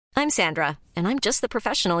I'm Sandra, and I'm just the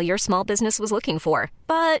professional your small business was looking for.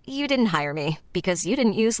 But you didn't hire me because you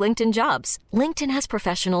didn't use LinkedIn Jobs. LinkedIn has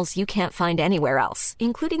professionals you can't find anywhere else,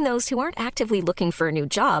 including those who aren't actively looking for a new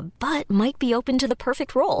job, but might be open to the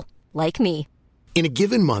perfect role, like me. In a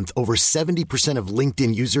given month, over 70% of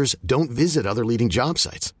LinkedIn users don't visit other leading job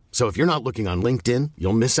sites. So if you're not looking on LinkedIn,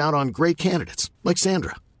 you'll miss out on great candidates like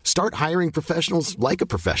Sandra. Start hiring professionals like a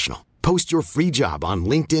professional. Post your free job on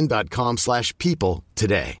linkedin.com/people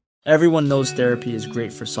today. Everyone knows therapy is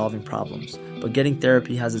great for solving problems, but getting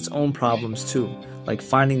therapy has its own problems too, like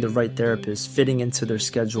finding the right therapist, fitting into their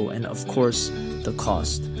schedule, and of course, the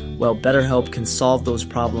cost. Well, BetterHelp can solve those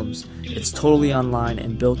problems. It's totally online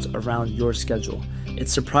and built around your schedule.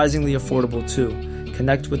 It's surprisingly affordable too.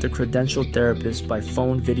 Connect with a credentialed therapist by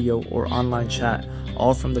phone, video, or online chat,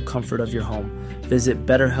 all from the comfort of your home. Visit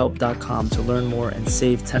BetterHelp.com to learn more and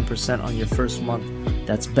save 10% on your first month.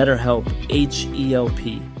 That's BetterHelp,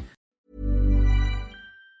 H-E-L-P.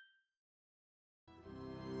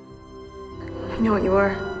 You know what you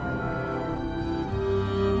are?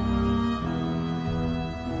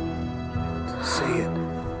 Say it.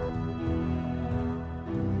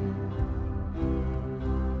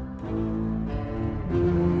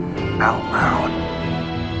 Out loud.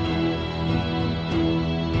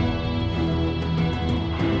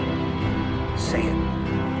 Say it.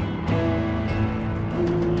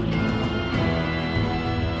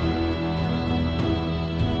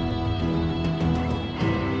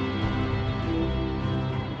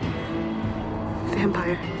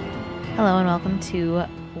 Vampire. Hello and welcome to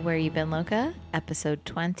Where You Been, Loca, episode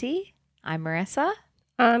 20. I'm Marissa.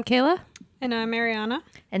 I'm Kayla. And I'm Mariana.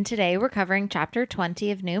 And today we're covering chapter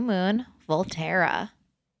 20 of New Moon, Volterra.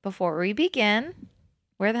 Before we begin,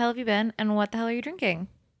 where the hell have you been and what the hell are you drinking,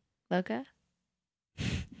 Loca?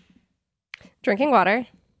 Drinking water.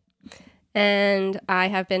 And I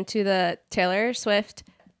have been to the Taylor Swift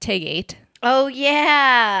Tailgate. Oh,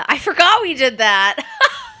 yeah. I forgot we did that.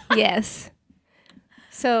 Yes.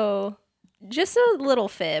 So just a little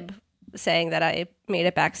fib saying that I made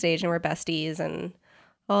it backstage and we're besties and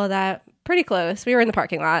all of that. Pretty close. We were in the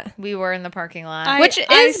parking lot. We were in the parking lot. Which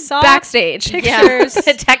I is saw backstage. pictures.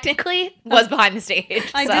 It technically was behind the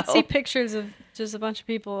stage. I so. did see pictures of just a bunch of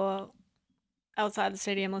people outside the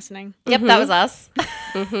stadium listening. Yep, that was us.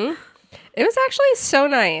 Mm-hmm. It was actually so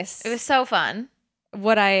nice. It was so fun.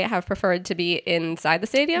 Would I have preferred to be inside the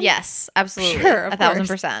stadium? Yes, absolutely. Sure, of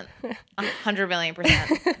 1,000%.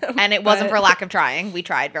 100,000,000%. And it wasn't for lack of trying. We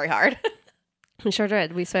tried very hard. We sure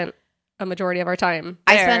did. We spent a majority of our time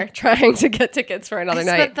there spent trying to get tickets for another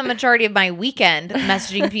night. I spent the majority of my weekend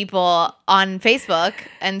messaging people on Facebook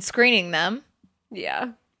and screening them.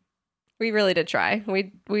 Yeah. We really did try.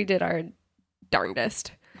 We did our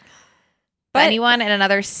darndest. But anyone in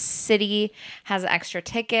another city has extra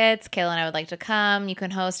tickets, Kayla and I would like to come. You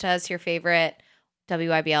can host us, your favorite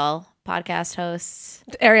WIBL podcast hosts.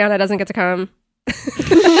 Ariana doesn't get to come.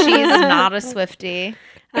 She's not a Swiftie.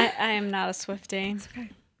 I am not a Swiftie.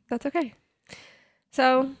 That's okay.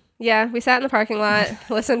 So, yeah, we sat in the parking lot,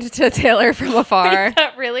 listened to Taylor from afar.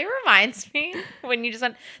 That really reminds me when you just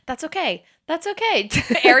went, that's okay. That's okay.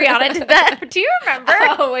 Ariana did that. Do you remember?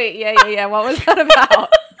 Oh, wait. Yeah. What was that about?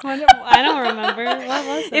 I don't remember. What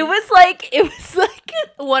was it? It was like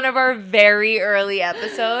one of our very early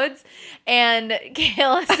episodes, and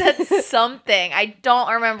Kayla said something. I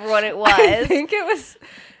don't remember what it was. I think it was.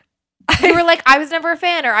 You were like, I was never a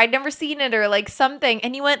fan, or I'd never seen it, or like something,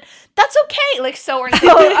 and you went, "That's okay." Like so earnestly,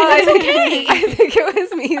 that's okay. I think it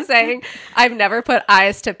was me saying, "I've never put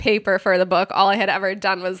eyes to paper for the book. All I had ever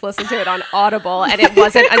done was listen to it on Audible, and it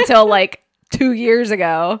wasn't until like 2 years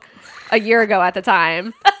ago, a year ago at the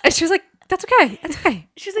time." And she was like, "That's okay. That's okay."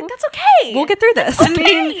 She's like, "That's okay. We'll get through this."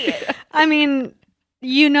 I mean,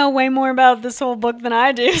 you know way more about this whole book than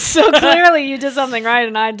I do, so clearly you did something right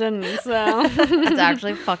and I didn't. So it's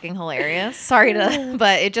actually fucking hilarious. Sorry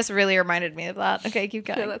but it just really reminded me of that. Okay, keep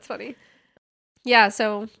going. Yeah, that's funny. Yeah,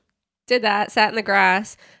 so did that, sat in the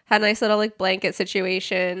grass, had a nice little like blanket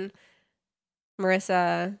situation.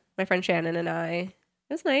 Marissa, my friend Shannon, and I. It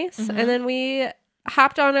was nice. Mm-hmm. And then we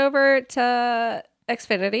hopped on over to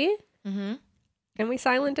Xfinity. Mm-hmm. And we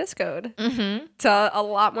silent discoed mm-hmm. to a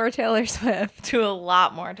lot more Taylor Swift. To a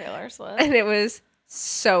lot more Taylor Swift. And it was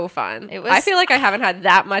so fun. I feel like I haven't had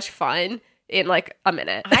that much fun in like a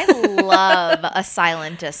minute. I love a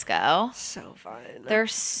silent disco. So fun. They're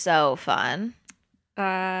so fun.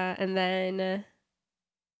 And then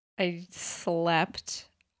I slept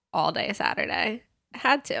all day Saturday.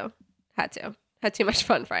 Had to. Had too much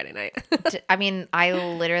fun Friday night. I mean, I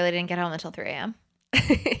literally didn't get home until 3 a.m.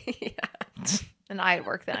 Yeah. And I had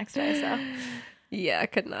work the next day, so. Yeah, I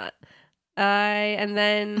could not. And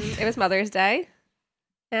then it was Mother's Day,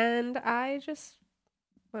 and I just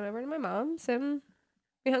went over to my mom's and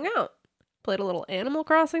we hung out. Played a little Animal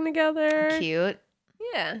Crossing together. Cute.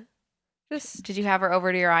 Yeah. Just Did you have her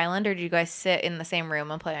over to your island, or did you guys sit in the same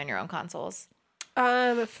room and play on your own consoles?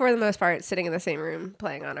 for the most part, sitting in the same room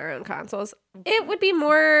playing on our own consoles. It would be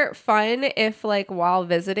more fun if, like, while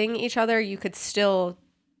visiting each other, you could still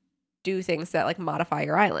do things that, like, modify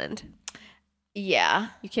your island. Yeah.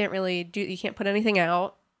 You can't put anything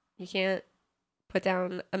out. You can't put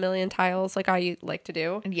down a million tiles like I like to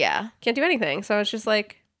do. Yeah. Can't do anything. So it's just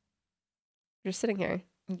like, you're just sitting here.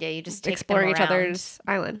 Yeah, you just take exploring them each around. other's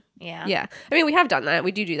island. Yeah. Yeah. I mean, we have done that.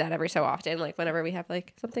 We do that every so often, like whenever we have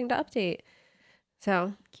like something to update.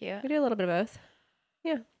 So Cute. we do a little bit of both.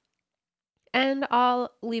 Yeah. And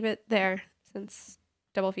I'll leave it there since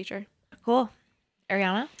double feature. Cool.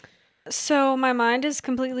 Ariana? So my mind is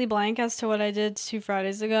completely blank as to what I did 2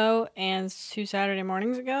 Fridays ago and 2 Saturday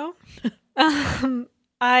mornings ago. What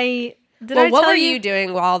were you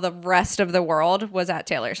doing while the rest of the world was at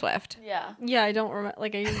Taylor Swift? Yeah. Yeah, I don't remember.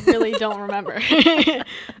 Like, I really don't remember.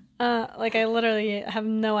 Like, I literally have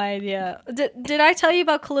no idea. Did I tell you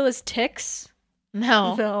about Kalua's ticks?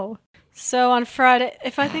 No. No. So on Friday,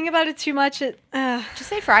 if I think about it too much, Just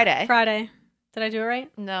say Friday. Friday. Did I do it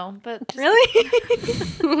right? No, but just Really?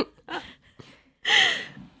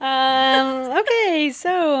 Okay,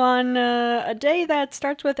 so on a day that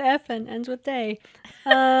starts with F and ends with day,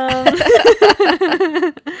 like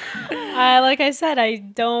I said, I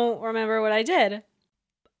don't remember what I did.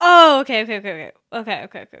 Oh, okay. Wait.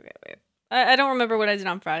 I don't remember what I did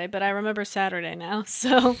on Friday, but I remember Saturday now.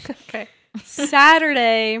 So, Okay.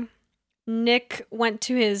 Saturday morning, Nick went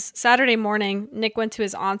to his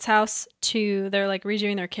aunt's house they're like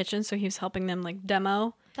redoing their kitchen, so he was helping them like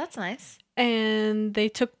demo. that's nice. And they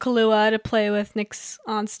took Kalua to play with Nick's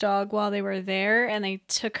aunt's dog while they were there, and they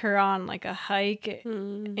took her on like a hike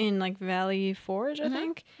in like Valley Forge, I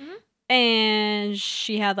think. Mm-hmm. And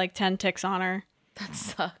she had like 10 ticks on her. That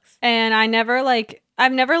sucks. And I've never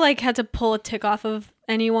had to pull a tick off of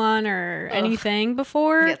anyone or anything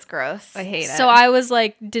before. It's gross. I hate it. So I was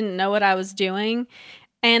like, didn't know what I was doing.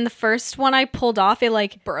 And the first one I pulled off, it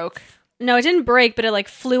like broke. No, it didn't break, but it like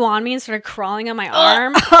flew on me and started crawling on my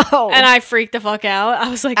arm. And I freaked the fuck out. I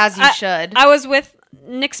was like, as you should. I was with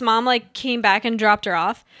Nick's mom, like came back and dropped her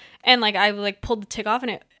off. And like I like pulled the tick off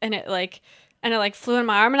and it flew in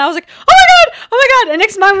my arm, and I was like, oh my god. And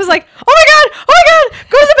Nick's mom was like, oh my god,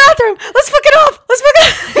 go to the bathroom. Let's fuck it off.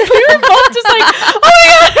 We were both just like, oh my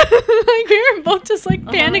god. Like we were both just like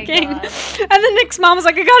panicking. And then Nick's mom was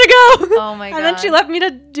like, I gotta go. Oh my god. And then she left me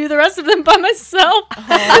to do the rest of them by myself.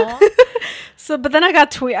 So, but then I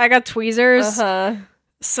got tweezers.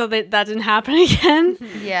 So that didn't happen again.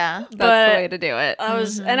 Yeah. That's the way to do it. I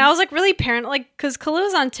was like really paranoid, like, because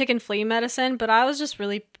Kalua's on tick and flea medicine, but I was just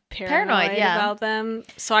really paranoid about them.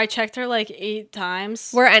 So I checked her like 8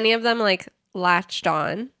 times. Were any of them like latched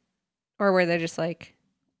on, or were they just like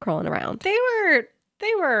crawling around? They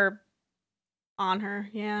were on her,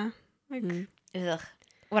 yeah. Like, Ugh.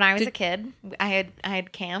 When I was a kid, I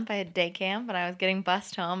had camp. I had day camp, and I was getting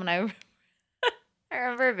bussed home, and I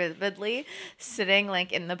remember vividly sitting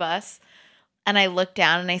like in the bus, and I look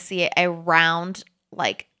down and I see a round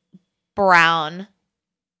like brown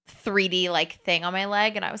 3D like thing on my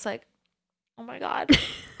leg, and I was like, oh my god,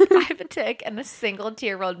 I have a tick, and a single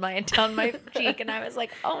tear rolled down my cheek, and I was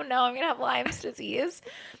like, oh no, I'm gonna have Lyme's disease.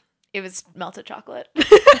 It was melted chocolate because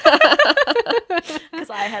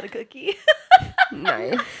I had a cookie.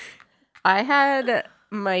 Nice. I had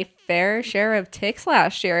my fair share of ticks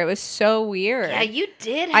last year. It was so weird. Yeah, you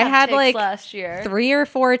did have I had ticks like last year. 3 or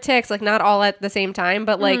 4 ticks, like not all at the same time,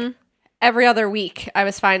 but like every other week I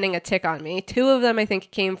was finding a tick on me. 2 of them I think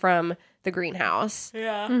came from the greenhouse.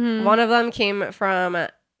 Yeah. Mm-hmm. One of them came from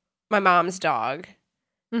my mom's dog.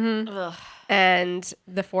 Mm-hmm. Ugh, And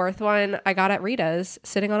the 4th one I got at Rita's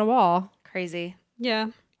sitting on a wall. crazy. Yeah. I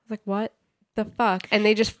was like, what the fuck? And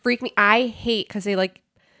they just freak me. I hate because they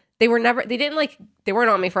weren't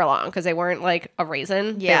on me for long because they weren't like a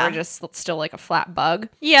raisin. Yeah. They were just still like a flat bug.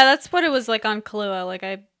 Yeah, that's what it was like on Kalua.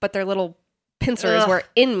 Like But their little pincers were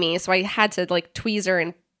in me. So I had to like tweezer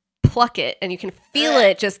and pluck it. And you can feel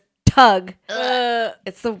it just tug.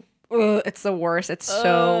 It's the worst. It's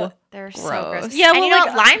so They're so gross. gross. Yeah, and well, you know,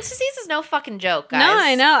 like, Lyme's disease is no fucking joke, guys. No,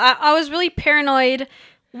 I know. I was really paranoid.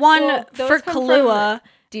 Well, those For come from Kalua.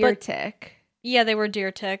 deer but- tick. Yeah, they were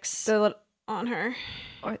deer ticks The little, on her.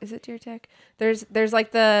 or is it deer tick? There's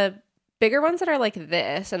like the bigger ones that are like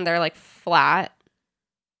this and they're like flat.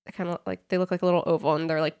 They kind of like they look like a little oval and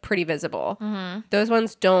they're like pretty visible. Mm-hmm. Those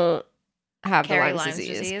ones don't have the Carry Lyme's Lyme's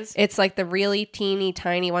disease? It's like the really teeny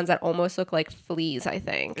tiny ones that almost look like fleas, I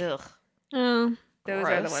think. Ugh. Oh. Those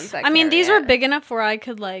are the Gross. ones that I mean, carry these were it. big enough where I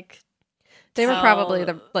could like. They were Oh. probably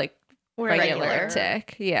the like Regular. regular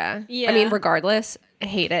tick. Yeah. Yeah. I mean, regardless, I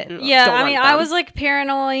hate it. And Yeah, don't I want mean, I them. was like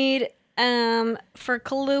paranoid for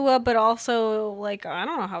Kahlua, but also like I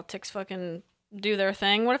don't know how ticks fucking do their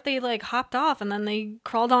thing. What if they like hopped off and then they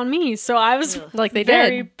crawled on me? So I was like they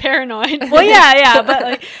very did. paranoid. Well, yeah,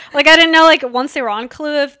 but like I didn't know like once they were on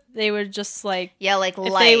Kahlua, if they would just like Yeah, like if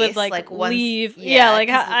lice, they would like once, leave. Yeah, like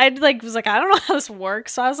 'cause I'd like was like I don't know how this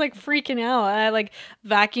works. So I was like freaking out. I like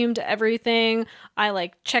vacuumed everything. I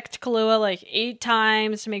like checked Kahlua like 8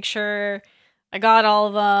 times to make sure I got all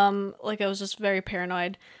of them. Like I was just very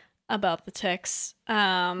paranoid about the ticks.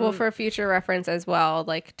 Well, for future reference as well,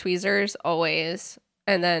 like tweezers always,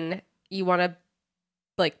 and then you want to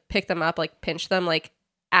like pick them up, like pinch them, like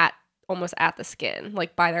almost at the skin,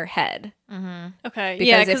 like by their head. okay, Because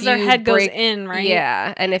yeah, if because their you head goes break- in, right?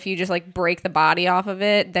 Yeah, and if you just like break the body off of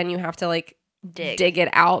it, then you have to like dig it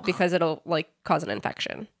out because it'll like cause an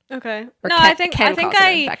infection. Okay. Or No, can, I think cause an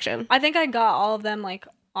infection. I think I got all of them like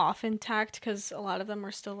off intact because a lot of them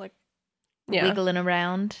were still like Yeah. wiggling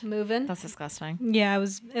around. moving. That's disgusting. Yeah, it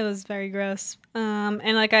was very gross. And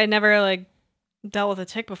like I never like dealt with a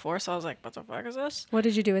tick before, so I was like, what the fuck is this? What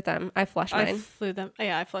did you do with them? I flushed I mine. flew them.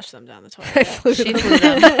 Yeah, I flushed them down the toilet. I flew She them. flew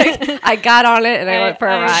them. I got on it and I went for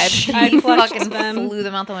a ride. I She flushed fucking them flew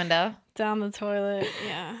them out the window. down the toilet.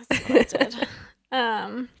 Yeah, that's what I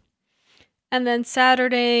did. And then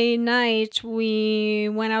Saturday night we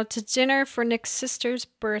went out to dinner for Nick's sister's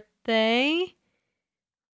birthday.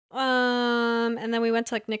 And then we went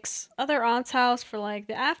to like Nick's other aunt's house for like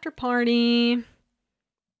the after party.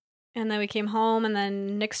 And then we came home and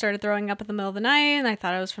then Nick started throwing up in the middle of the night and I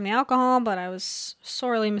thought it was from the alcohol, but I was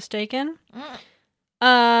sorely mistaken.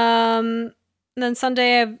 And then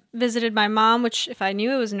Sunday I visited my mom, which if I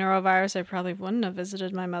knew it was neurovirus, I probably wouldn't have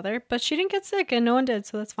visited my mother, but she didn't get sick and no one did,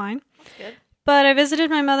 so that's fine. That's good. But I visited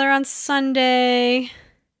my mother on Sunday.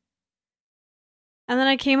 And then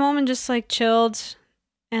I came home and just like chilled.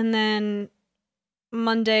 And then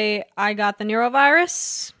Monday I got the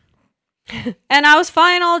neurovirus. And I was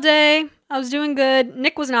fine all day. I was doing good.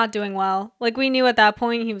 Nick was not doing well. Like we knew at that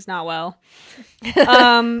point he was not well.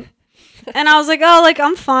 And I was like, oh, like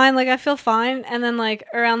I'm fine. Like I feel fine. And then like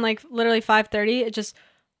around like literally 5:30, it just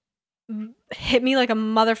hit me like a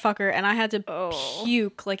motherfucker and I had to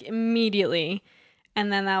puke like immediately.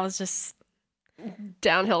 And then that was just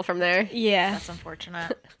Downhill from there. yeah. That's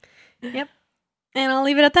unfortunate. Yep. And I'll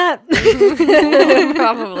leave it at that.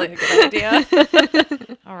 Probably a good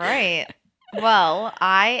idea. All right. Well,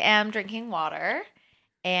 I am drinking water,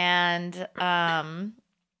 and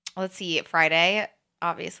let's see. Friday,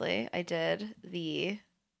 obviously, I did the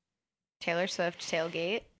Taylor Swift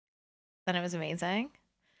tailgate, and it was amazing.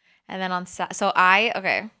 And then so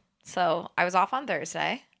I was off on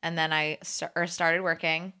Thursday, and then I started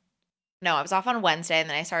working. No, I was off on Wednesday, and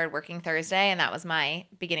then I started working Thursday, and that was my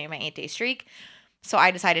beginning of my 8-day streak. So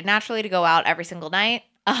I decided naturally to go out every single night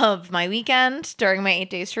of my weekend during my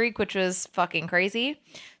 8-day streak, which was fucking crazy.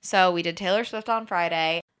 So we did Taylor Swift on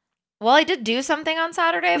Friday. Well, I did do something on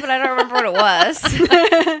Saturday, but I don't remember what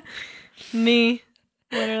it was. Me.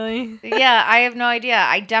 Literally. Yeah, I have no idea.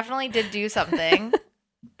 I definitely did do something. What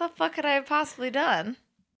the fuck could I have possibly done?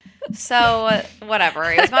 So, whatever.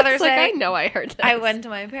 It was Mother's Like, Day. I know I heard this. I went to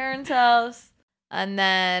my parents' house, and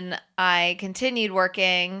then I continued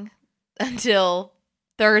working until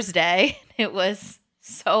Thursday. It was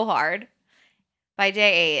so hard. By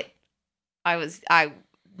day 8,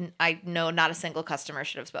 I know not a single customer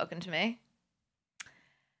should have spoken to me.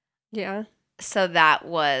 Yeah. So that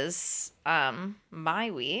was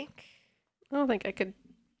my week. I don't think I could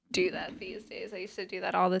do that these days. I used to do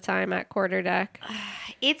that all the time at quarter deck.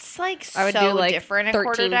 It's like I would so do, like, different at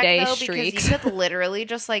quarter deck 13-day though, streaks. because you could literally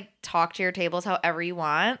just like talk to your tables however you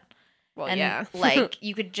want. Well, And yeah. like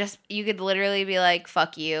you could literally be like,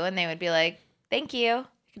 fuck you, and they would be like, thank you.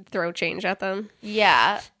 Throw change at them.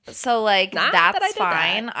 Yeah. So like Not that I that's did that.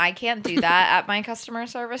 fine. I can't do that at my customer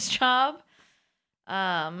service job.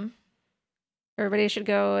 Everybody should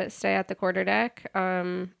go stay at the quarter deck.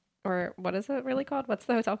 Or what is it really called? What's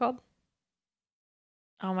the hotel called?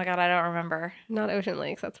 Oh my god, I don't remember. Not Ocean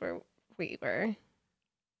Lakes. That's where we were.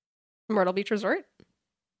 Myrtle Beach Resort?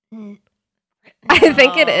 I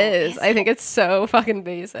think it is. I think it's so fucking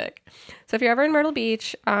basic. So if you're ever in Myrtle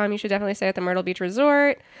Beach, you should definitely stay at the Myrtle Beach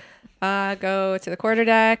Resort. Go to the quarter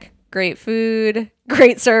deck. Great food.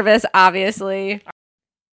 Great service, obviously.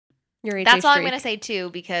 Your 8-day That's all I'm streak. going to say too,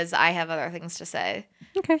 because I have other things to say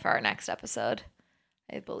Okay. for our next episode,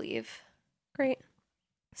 I believe. Great.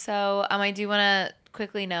 So I do want to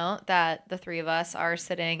quickly note that the three of us are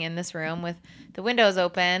sitting in this room with the windows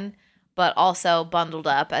open, but also bundled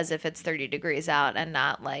up as if it's 30 degrees out and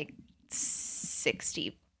not like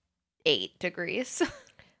 68 degrees.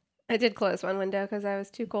 I did close one window because I was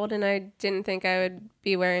too cold and I didn't think I would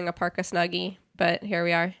be wearing a parka snuggie, but here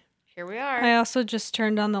we are. Here we are. I also just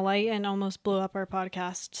turned on the light and almost blew up our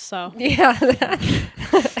podcast. So Yeah.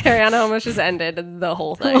 Ariana almost just ended the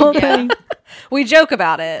whole thing. whole Yeah. thing. We joke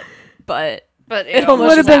about it, but It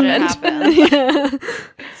almost almost just happened. Yeah.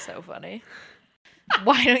 So funny.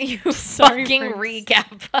 Why don't you Sorry, fucking Prince.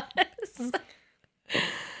 recap us?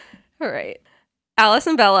 all right. Alice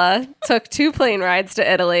and Bella took 2 plane rides to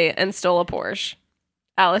Italy and stole a Porsche.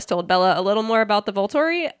 Alice told Bella a little more about the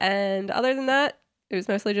Volturi, and other than that, it was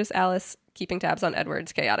mostly just Alice keeping tabs on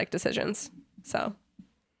Edward's chaotic decisions. So,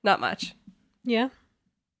 not much. Yeah.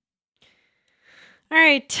 All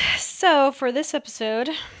right. So for this episode,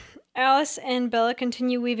 Alice and Bella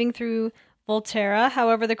continue weaving through Volterra.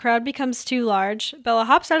 However, the crowd becomes too large. Bella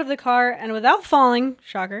hops out of the car and, without falling,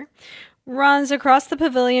 shocker, runs across the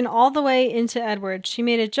pavilion all the way into Edward. She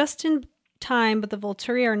made it just in time, but the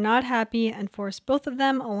Volturi are not happy and force both of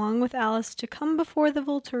them, along with Alice, to come before the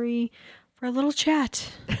Volturi for a little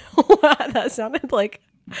chat. That sounded like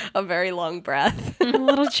a very long breath. A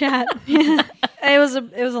little chat. Yeah. It was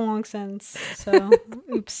a long sentence. So,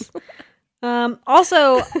 oops.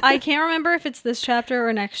 Also, I can't remember if it's this chapter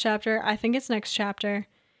or next chapter. I think it's next chapter.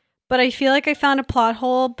 But I feel like I found a plot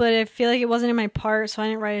hole, but I feel like it wasn't in my part, so I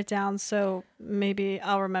didn't write it down. So maybe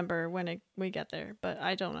I'll remember when we get there, but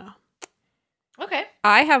I don't know. Okay.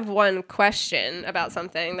 I have one question about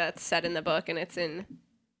something that's said in the book, and it's in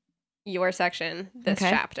your section, this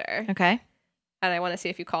chapter. Okay. And I want to see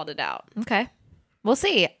if you called it out. Okay. We'll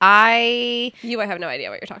see. I I have no idea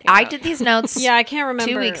what you're talking about. did these notes Yeah, I can't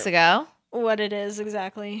remember 2 weeks ago. what it is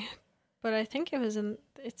exactly, but I think it's in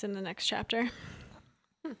the next chapter.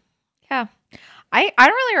 Yeah. I don't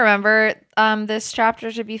really remember this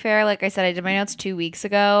chapter, to be fair. Like I said, I did my notes 2 weeks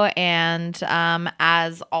ago, and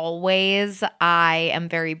as always, I am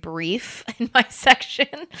very brief in my section,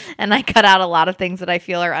 and I cut out a lot of things that I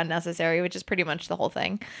feel are unnecessary, which is pretty much the whole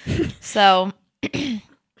thing. So,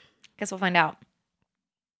 guess we'll find out.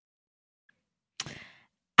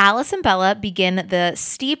 Alice and Bella begin the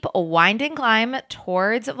steep, winding climb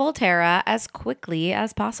towards Volterra as quickly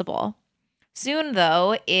as possible. Soon,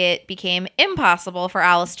 though, it became impossible for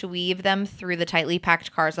Alice to weave them through the tightly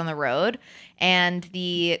packed cars on the road, and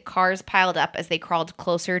the cars piled up as they crawled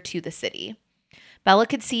closer to the city. Bella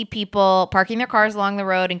could see people parking their cars along the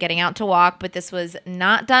road and getting out to walk, but this was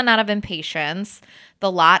not done out of impatience.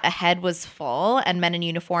 The lot ahead was full, and men in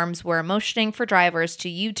uniforms were motioning for drivers to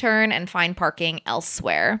U-turn and find parking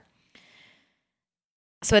elsewhere.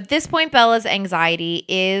 So at this point, Bella's anxiety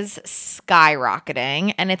is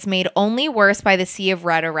skyrocketing, and it's made only worse by the sea of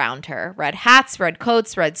red around her. Red hats, red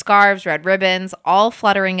coats, red scarves, red ribbons, all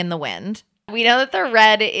fluttering in the wind. We know that the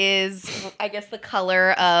red is, I guess, the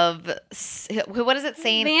color of, what is it,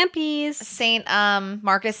 Vampies. Saint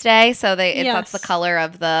Marcus Day. So that's the color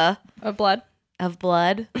of blood. Of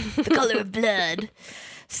blood. The color of blood.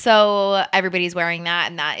 So everybody's wearing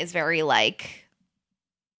that, and that is very, like,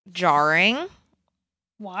 jarring.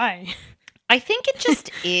 Why? I think it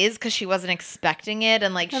just is because she wasn't expecting it,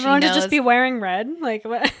 and like Everyone she knows. should just be wearing red. Like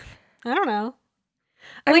what? I don't know.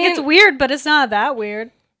 I Like mean, it's weird, but it's not that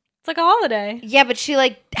weird. It's like a holiday. Yeah, but she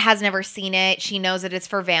like has never seen it. She knows that it's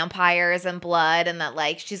for vampires and blood, and that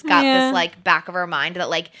like she's got this like back of her mind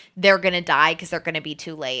that like they're gonna die because they're gonna be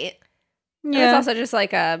too late. And Yeah, it's also just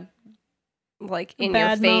like a in your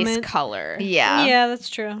bad face moment. color. Yeah. yeah,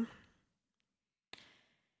 that's true.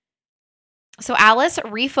 So Alice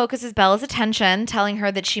refocuses Bella's attention, telling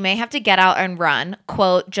her that she may have to get out and run.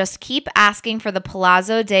 Quote, just keep asking for the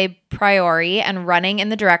Palazzo dei Priori and running in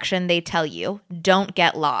the direction they tell you. Don't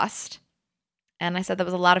get lost. And I said that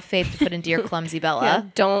was a lot of faith to put into your clumsy Bella. Yeah,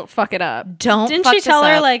 don't fuck it up. Don't Didn't fuck she tell this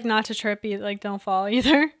her up. like not to trip you, like don't fall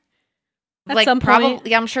either? At Like some point.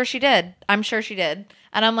 probably, yeah, I'm sure she did.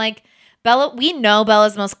 And I'm like, Bella, we know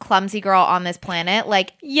Bella's the most clumsy girl on this planet.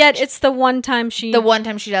 Like, Yet it's the one time she the one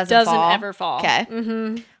time she doesn't fall. ever fall. Okay.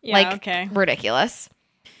 Mm-hmm. Yeah, like, okay. ridiculous.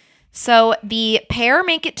 So the pair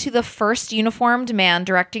make it to the first uniformed man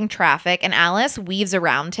directing traffic, and Alice weaves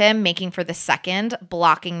around him, making for the second,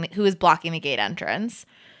 who is blocking the gate entrance.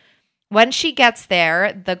 When she gets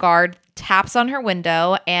there, the guard taps on her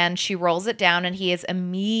window, and she rolls it down, and he is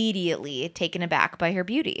immediately taken aback by her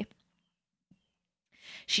beauty.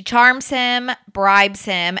 She charms him, bribes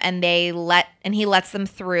him, and he lets them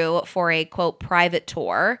through for a, quote, private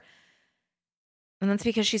tour. And that's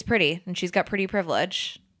because she's pretty and she's got pretty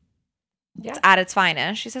privilege. Yeah. It's at its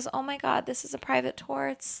finest. She says, "Oh my God, this is a private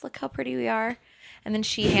tour. Look how pretty we are." And then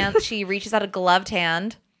she reaches out a gloved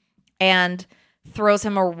hand and throws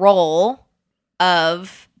him a roll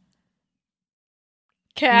of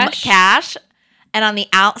cash. And on the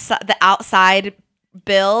outside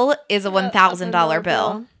bill is a $1,000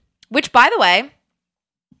 bill, which, by the way,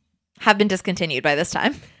 have been discontinued by this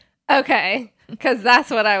time. Okay, because that's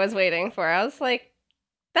what I was waiting for. I was like,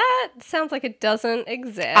 that sounds like it doesn't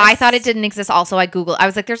exist. I thought it didn't exist. Also, I Googled. I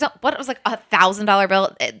was like, "There's what?" It was like $1,000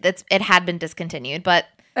 bill. It had been discontinued, but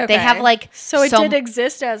they have like so it did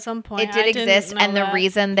exist at some point. It did exist, and the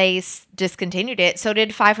reason they discontinued it, so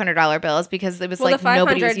did $500 bills because it was like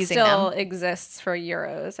nobody was using them. The 500 still exists for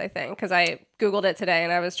euros, I think, because I Googled it today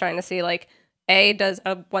and I was trying to see like, does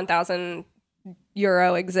a 1,000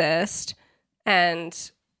 euro exist,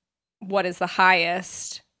 and what is the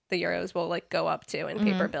highest the euros will like go up to in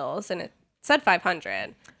paper bills, and it said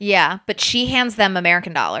 500. Yeah, but she hands them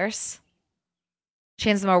American dollars. She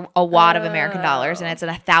hands them a wad of American dollars, and it's a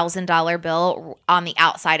 $1,000 bill on the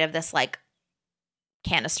outside of this like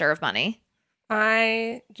canister of money.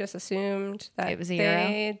 I just assumed that it was a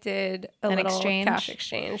they euro? did An little exchange? cash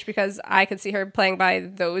exchange because I could see her playing by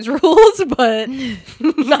those rules, but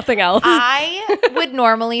nothing else. I would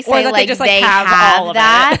normally say that like they have all of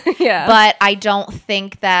that, it. Yeah, but I don't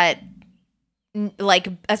think that like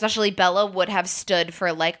especially Bella would have stood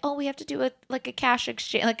for like, oh, we have to do a cash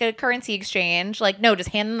exchange, like a currency exchange. Like, no, just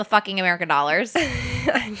hand them the fucking American dollars.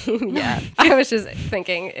 I mean, yeah. I was just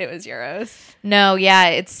thinking it was euros. No, yeah,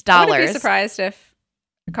 it's dollars. I wouldn't be surprised if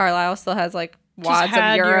Carlisle still has like wads of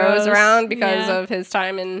euros around because of his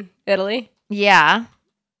time in Italy. Yeah.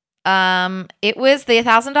 It was the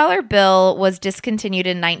 $1,000 bill was discontinued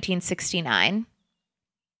in 1969.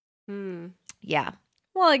 Yeah.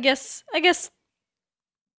 Well, I guess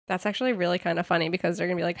that's actually really kind of funny because they're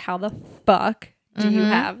gonna be like, how the fuck do you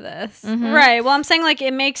have this? Right. Well, I'm saying like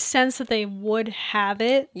it makes sense that they would have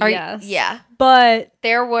it. Yes. Yeah. But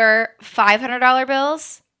there were $500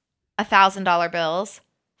 bills, $1,000 bills,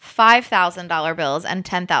 $5,000 bills, and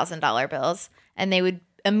 $10,000 bills, and they would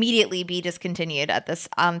immediately be discontinued at this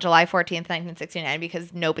on July 14th, 1969,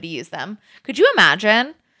 because nobody used them. Could you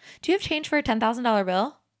imagine? Do you have change for a $10,000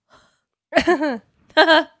 bill?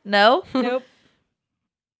 No? nope.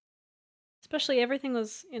 Especially everything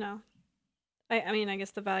was, I mean, I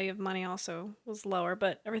guess the value of money also was lower,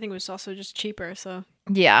 but everything was also just cheaper. So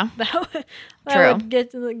yeah, that true.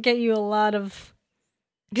 would get you a lot of.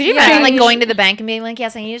 Could you imagine like going to the bank and being like,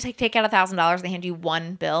 "Yes, I need to take out $1,000." And they hand you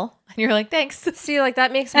one bill, and you're like, "Thanks." See, like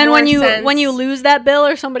that makes and more when sense. when you lose that bill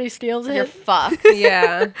or somebody steals it, you're fucked.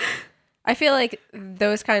 Yeah, I feel like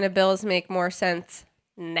those kind of bills make more sense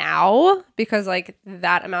now because like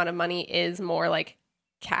that amount of money is more like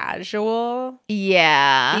casual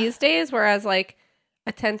these days, whereas like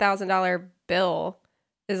a $10,000 bill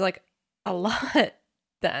is like a lot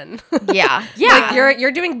then. Yeah like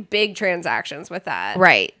you're doing big transactions with that,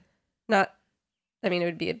 right? Not I mean it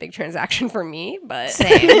would be a big transaction for me, but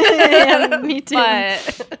same. Yeah, me too,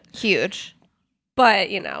 but huge. But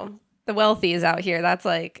the wealthy is out here, that's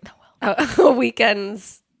like a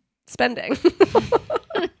weekend's spending.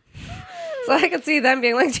 So I could see them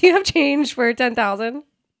being like, do you have change for 10,000?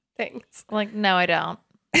 Thanks. Like, no, I don't.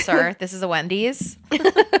 Sir, this is a Wendy's.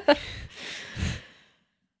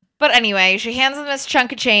 But anyway, she hands him this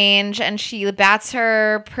chunk of change and she bats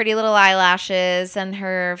her pretty little eyelashes and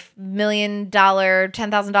her $1 million,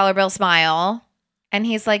 $10,000 bill smile. And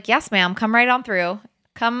he's like, yes, ma'am, come right on through.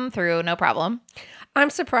 Come through, no problem.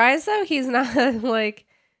 I'm surprised, though, he's not like,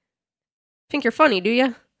 think you're funny, do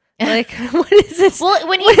you? Like, what is this? Well,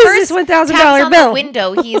 when he what first is this $1,000 taps on bill? the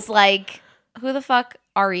window, he's like, who the fuck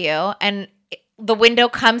are you? And the window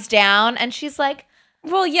comes down and she's like,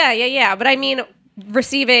 well, yeah. But I mean,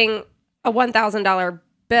 receiving a $1,000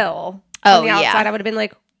 bill oh, on the outside, yeah. I would have been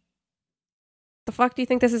like, the fuck do you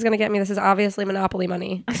think this is going to get me? This is obviously Monopoly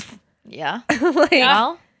money. yeah. Like,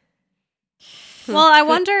 Well, I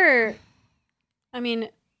wonder, I mean,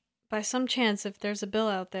 by some chance, if there's a bill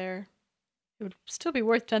out there, it would still be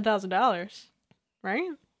worth $10,000, right?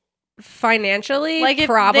 financially, Like if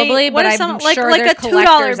probably, but I'm sure like there's a $2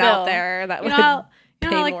 collectors bill out there that would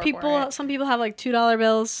pay like more people, for it. some people have like $2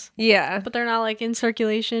 bills, Yeah. but they're not like in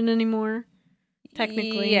circulation anymore,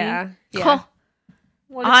 technically. Yeah. What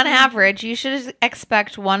if on you- average, you should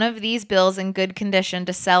expect one of these bills in good condition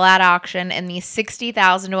to sell at auction in the $60,000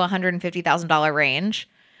 to $150,000 range.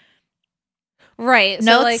 Right.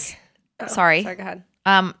 Notes, So like, sorry, go ahead.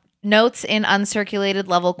 Notes in uncirculated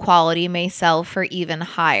level quality may sell for even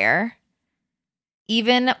higher.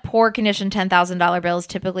 even poor condition $10,000 bills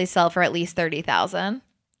typically sell for at least $30,000.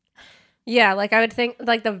 Yeah, like I would think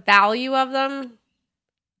like the value of them,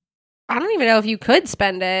 I don't even know if you could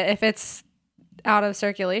spend it if it's out of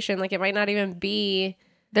circulation. Like it might not even be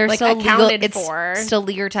They're like still accounted legal, for. It's still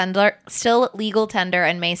legal tender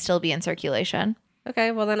and may still be in circulation.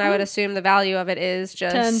 Okay, well then I would assume the value of it is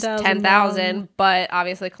just 10,000. 10,000, but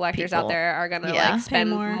obviously collectors out People. there are gonna Yeah. like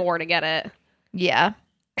spend Pay more. more to get it. Yeah.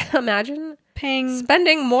 Imagine Paying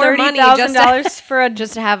spending more money just to $30,000 for a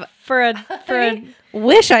Just to have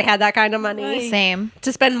wish I had that kind of money same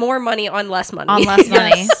to spend more money on less money. on less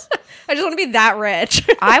money. I just want to be that rich.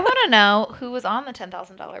 I want to know who was on the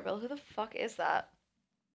 $10,000 bill. Who the fuck is that?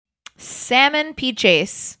 Salmon P.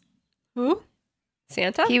 Chase. who?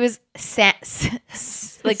 Santa? He was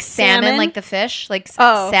like salmon, Salmon? like the fish, like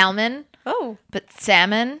Oh. salmon, Oh, but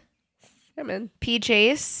salmon. salmon. P.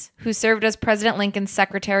 Chase, who served as President Lincoln's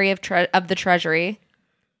Secretary of the Treasury.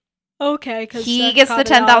 Okay, because He gets the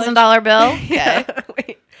 $10,000 bill. Okay.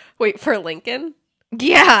 Wait, for Lincoln?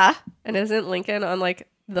 Yeah. And isn't Lincoln on like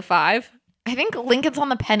the 5? I think Lincoln's on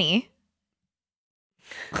the penny.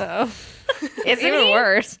 Oh. It's Isn't even he?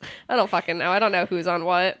 worse. I don't fucking know. I don't know who's on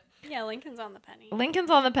what. Yeah, Lincoln's on the penny. Lincoln's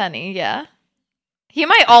on the penny, yeah. He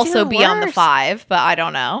might also even be on the worse. 5, but I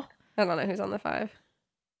don't know. I don't know who's on the 5.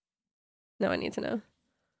 No, I need to know.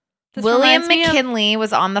 This William reminds me of- McKinley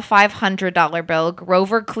was on the $500 bill.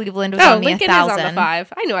 Grover Cleveland was Oh, on the Lincoln 1,000. is on the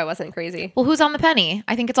 5. I knew I wasn't crazy. Well, who's on the penny?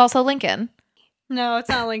 I think it's also Lincoln. No, it's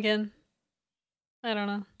not Lincoln. I don't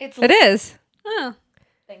know. It's It is. Oh,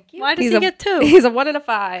 Thank you. why does He's he a- get 2? He's a 1 and a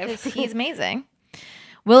 5. He's amazing.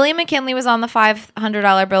 William McKinley was on the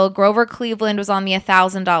 $500 bill. Grover Cleveland was on the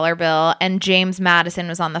 $1,000 bill, and James Madison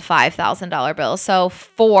was on the $5,000 bill. So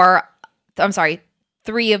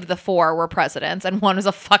 3 of the 4 were presidents, and 1 was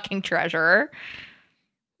a fucking treasurer.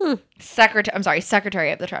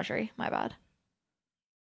 Secretary of the Treasury. My bad.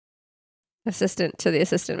 Assistant to the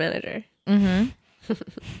assistant manager. Mm-hmm.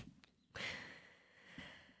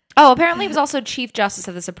 Oh, apparently he was also Chief Justice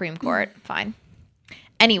of the Supreme Court. Fine.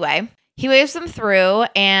 Anyway, he waves them through,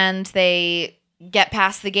 and they get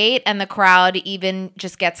past the gate, and the crowd even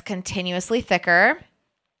just gets continuously thicker.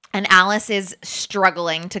 And Alice is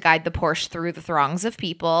struggling to guide the Porsche through the throngs of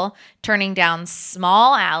people, turning down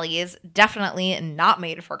small alleys, definitely not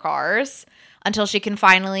made for cars, until she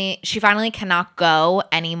finally cannot go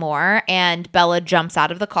anymore, and Bella jumps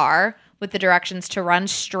out of the car with the directions to run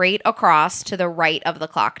straight across to the right of the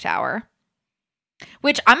clock tower.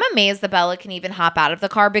 Which I'm amazed that Bella can even hop out of the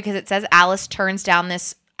car, because it says Alice turns down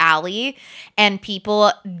this alley and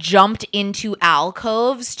people jumped into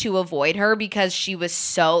alcoves to avoid her because she was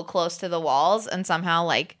so close to the walls, and somehow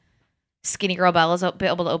like skinny girl Bella's able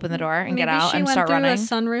to open the door and get out and start running. A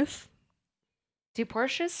sunroof. Do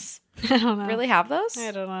Porsches I don't know. really have those?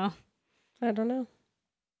 I don't know. I don't know.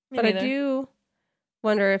 Me But neither. I do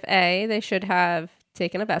wonder if they should have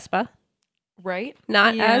taken a Vespa. Right?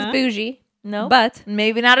 Not Yeah. as bougie, No. but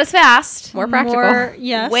Maybe not as fast. more practical.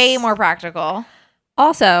 Yes. Way more practical.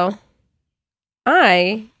 Also,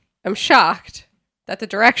 I am shocked that the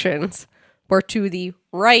directions were to the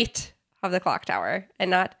right of the clock tower and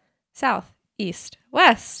not south, east,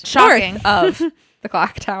 west, Shocking. north of the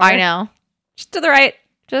clock tower. I know. Just to the right.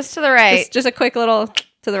 Just to the right. Just a quick little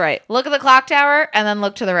to the right. Look at the clock tower and then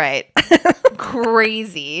look to the right.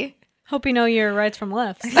 Crazy. Hope you know your rights from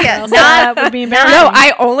lefts. Yeah, Or else not- that would be No, embarrassing.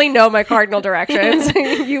 I only know my cardinal directions.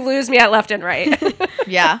 You lose me at left and right.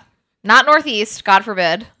 Yeah. Not northeast, God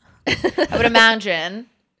forbid. I would imagine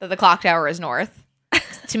that the clock tower is north.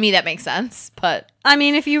 To me, that makes sense. But I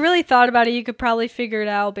mean, if you really thought about it, you could probably figure it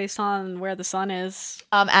out based on where the sun is.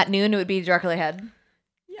 at noon, it would be directly ahead.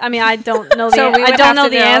 I mean, I don't know the So we I would don't have know to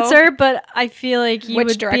the know answer, but I feel like you Which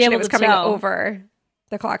would be direction able it was to coming tell. over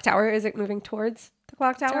the clock tower? Is it moving towards the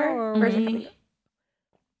clock tower? Or is it coming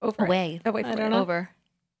over? Away. Away I from don't it? know. Over.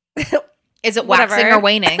 Is it Whatever. waxing or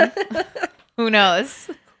waning? Who knows?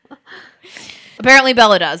 Apparently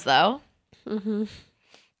Bella does, though. Mm-hmm.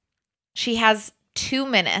 She has 2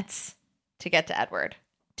 minutes to get to Edward.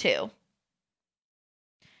 2.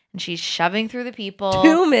 And she's shoving through the people.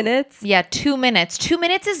 2 minutes? Yeah, 2 minutes. 2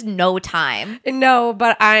 minutes is no time. No,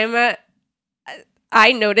 but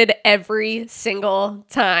I noted every single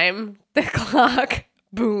time the clock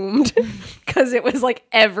boomed because it was like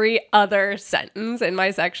every other sentence in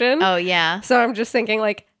my section. Oh, yeah. So I'm just thinking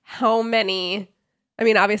like how many, I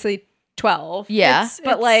mean, obviously 12. Yeah.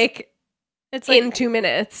 But like It's like in 2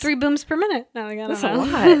 minutes. 3 booms per minute. No, I don't That's a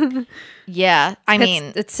know. lot. Yeah. I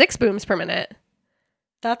mean, it's 6 booms per minute.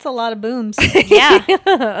 That's a lot of booms.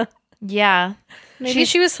 yeah. Yeah. Maybe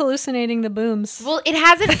she was hallucinating the booms. Well, it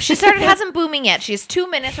hasn't. She hasn't booming yet. She has 2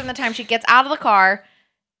 minutes from the time she gets out of the car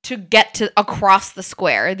to get to across the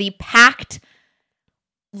square. The packed,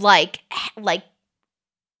 like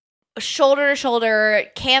shoulder to shoulder,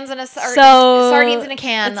 cans in a sardines in a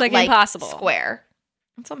can. It's like impossible square.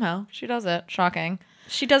 And somehow she does it. Shocking.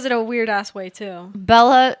 She does it a weird ass way too.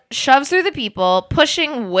 Bella shoves through the people,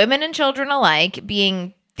 pushing women and children alike,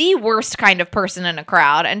 being the worst kind of person in a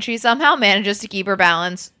crowd, and she somehow manages to keep her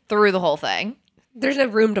balance through the whole thing. There's no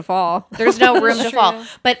room to fall. There's no room to fall.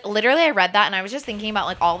 But literally, I read that, and I was just thinking about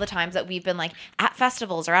like all the times that we've been like at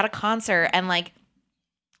festivals or at a concert, and like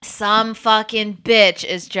some fucking bitch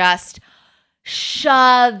is just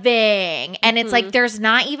shoving, and it's like there's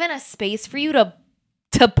not even a space for you to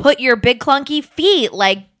put your big clunky feet.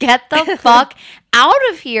 Like, get the fuck out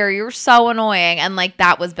of here. You're so annoying. And like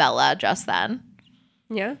that was Bella just then.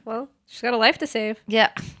 Yeah, well, she's got a life to save. Yeah,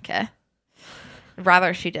 okay.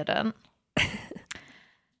 Rather she didn't.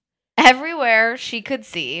 Everywhere she could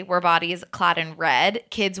see were bodies clad in red,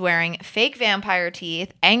 kids wearing fake vampire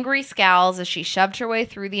teeth, angry scowls as she shoved her way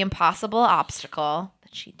through the impossible obstacle.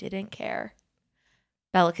 But she didn't care.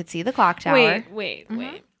 Bella could see the clock tower. Wait.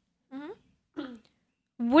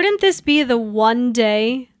 Wouldn't this be the one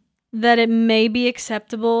day that it may be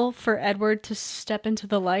acceptable for Edward to step into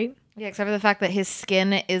the light? Yeah, except for the fact that his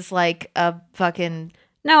skin is like a fucking...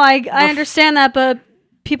 No, I understand that, but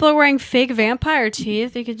people are wearing fake vampire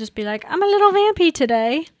teeth. You could just be like, I'm a little vampy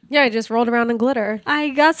today. Yeah, I just rolled around in glitter. I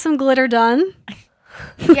got some glitter done.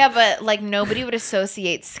 Yeah, but like nobody would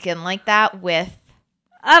associate skin like that with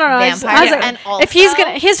I don't know. vampires. Like, and also, if he's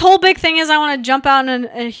gonna, his whole big thing is I want to jump out in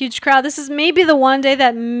a huge crowd. This is maybe the one day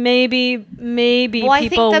that maybe well, I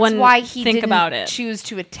people think that's wouldn't why he think didn't about it. choose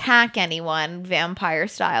to attack anyone vampire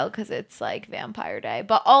style, because it's like Vampire Day.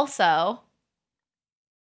 But also,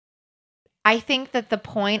 I think that the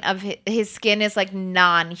point of his skin is like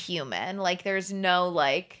non-human. Like there's no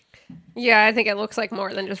like. Yeah, I think it looks like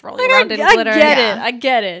more than just rolling around in glitter. I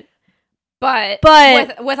get it. But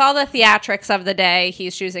with all the theatrics of the day,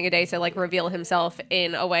 he's choosing a day to like reveal himself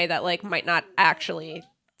in a way that like might not actually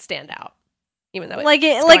stand out, even though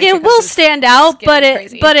it will stand out, but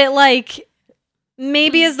it like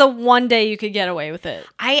maybe is the one day you could get away with it.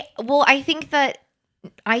 I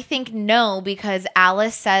think no, because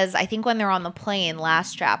Alice says, I think when they're on the plane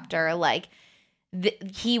last chapter, like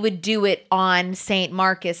he would do it on St.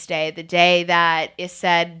 Marcus Day, the day that is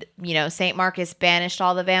said, you know, St. Marcus banished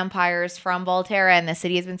all the vampires from Volterra and the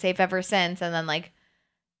city has been safe ever since. And then like,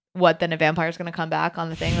 what, then a vampire's going to come back on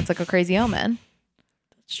the thing? That's like a crazy omen.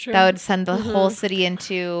 That's true. That would send the whole city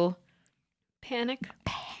into panic.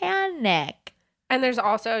 And there's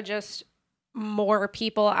also just more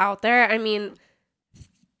people out there. I mean,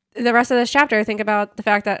 the rest of this chapter, think about the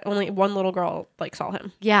fact that only one little girl like saw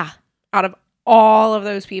him. Yeah. Out of all of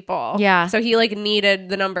those people. Yeah. So he like needed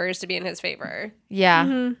the numbers to be in his favor. Yeah.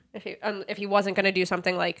 Mm-hmm. If he wasn't going to do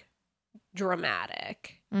something like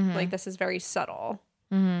dramatic. Like this is very subtle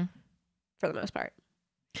for the most part.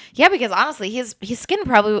 Yeah, because honestly, his skin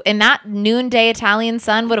probably in that noonday Italian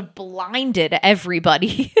sun would have blinded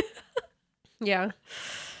everybody. Yeah.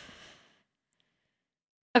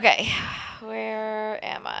 Okay, where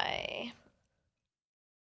am I?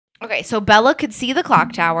 Okay, so Bella could see the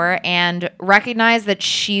clock tower and recognize that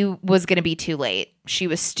she was going to be too late. She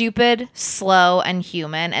was stupid, slow, and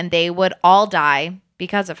human, and they would all die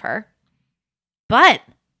because of her. But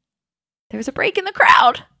there was a break in the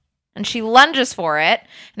crowd, and she lunges for it,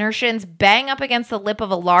 and her shins bang up against the lip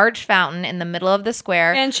of a large fountain in the middle of the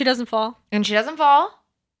square. And she doesn't fall.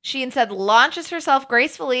 She instead launches herself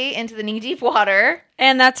gracefully into the knee-deep water.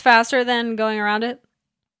 And that's faster than going around it?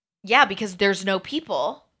 Yeah, because there's no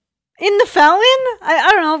people. In the fountain? I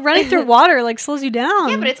don't know. Running through water like slows you down.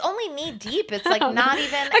 Yeah, but it's only knee deep. It's like not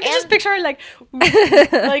even. I can just picture her like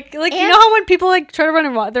you know how when people like try to run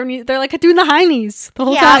in water, they're like doing the high knees the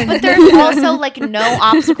whole time. Yeah, but there's also like no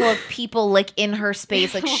obstacle of people like in her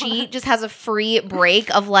space. Like she just has a free break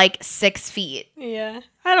of like 6 feet. Yeah,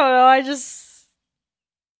 I don't know. I just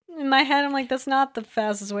in my head I'm like that's not the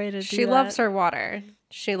fastest way to do She loves her water.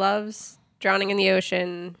 She loves drowning in the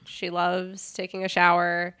ocean. She loves taking a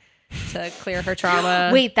shower to clear her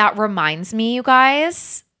trauma. Wait, that reminds me, you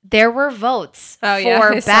guys. There were votes for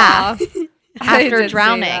I bath after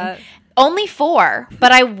drowning. Only 4,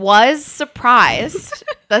 but I was surprised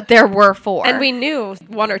that there were 4. And we knew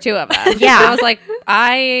 1 or 2 of them. Yeah. And I was like,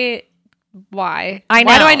 why? I know.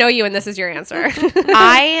 Why do I know you and this is your answer?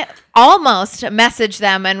 I almost messaged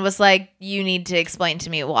them and was like, you need to explain to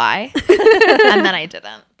me why. And then I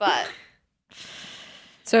didn't, but...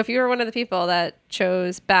 So if you were one of the people that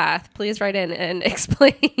chose Bath, please write in and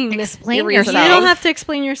explain Explain your reasoning. yourself. You don't have to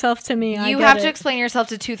explain yourself to me. You have to explain yourself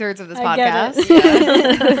to 2/3 of this I get podcast.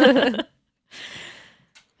 Yeah.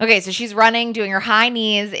 Okay, so she's running, doing her high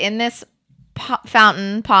knees in this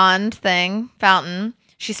fountain.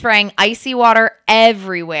 She's spraying icy water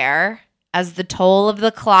everywhere as the toll of the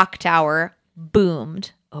clock tower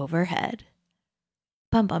boomed overhead.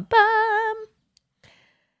 Bum, bum, bum.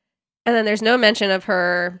 And then there's no mention of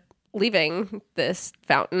her leaving this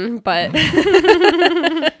fountain, but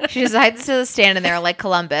She decides to stand in there like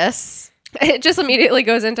Columbus. it just immediately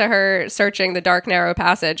goes into her searching the dark, narrow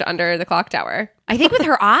passage under the clock tower. I think with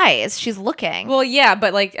her eyes, she's looking. Well, yeah,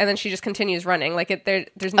 but like, and then she just continues running. Like,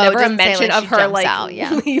 there's never a doesn't say, mention like, of she her jumps like out,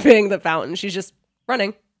 yeah. leaving the fountain. She's just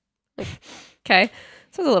running. Like, okay,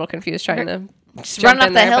 so I was a little confused trying to She's running jump up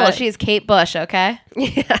in the there, hill. but- She's Kate Bush, okay?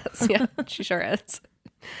 Yes, yeah, she sure is.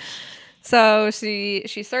 So she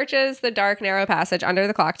searches the dark, narrow passage under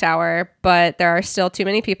the clock tower, but there are still too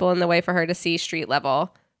many people in the way for her to see street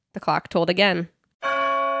level. The clock tolled again.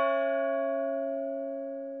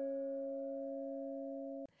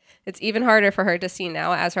 It's even harder for her to see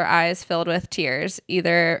now as her eyes filled with tears,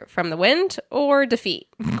 either from the wind or defeat.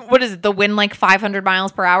 What is it, the wind like 500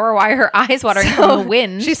 miles per hour? Why are her eyes watering from the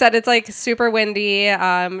wind? She said it's like super windy.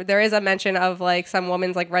 There is a mention of like some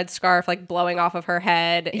woman's like red scarf like blowing off of her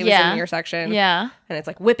head. It was in your section. Yeah. And it's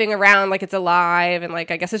like whipping around like it's alive. And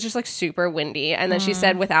like I guess it's just like super windy. And then she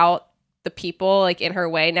said without the people like in her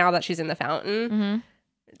way now that she's in the fountain,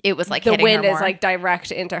 It was like the hitting wind her is more. like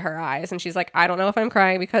direct into her eyes. And she's like, I don't know if I'm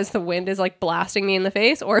crying because the wind is like blasting me in the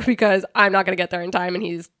face or because I'm not going to get there in time and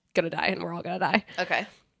he's going to die and we're all going to die. Okay.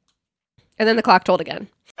 And then the clock tolled again.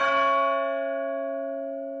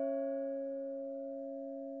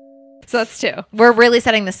 So that's 2. We're really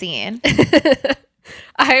setting the scene.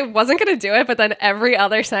 I wasn't going to do it, but then every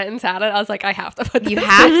other sentence had it. I was like, I have to put this You in.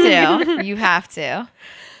 have to. You have to.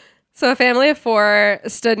 So a family of 4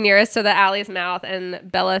 stood nearest to the alley's mouth, and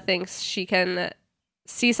Bella thinks she can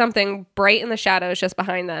see something bright in the shadows just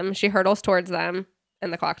behind them. She hurtles towards them,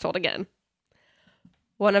 and the clock tolled again.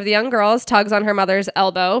 One of the young girls tugs on her mother's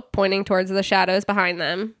elbow, pointing towards the shadows behind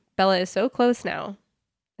them. Bella is so close now,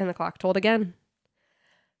 and the clock tolled again.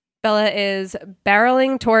 Bella is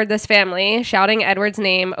barreling toward this family, shouting Edward's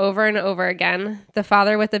name over and over again. The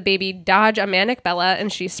father with the baby dodge a manic Bella,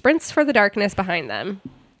 and she sprints for the darkness behind them.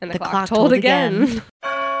 And the clock tolled again.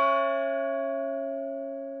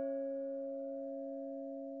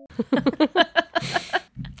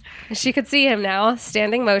 She could see him now,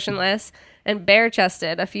 standing motionless and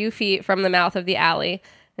bare-chested a few feet from the mouth of the alley,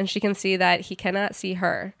 and she can see that he cannot see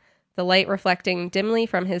her, the light reflecting dimly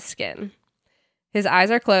from his skin. His eyes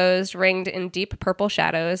are closed, ringed in deep purple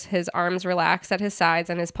shadows, his arms relaxed at his sides,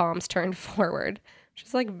 and his palms turned forward. Which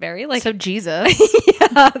is like very like... So Jesus.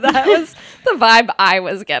 Yeah, that was the vibe I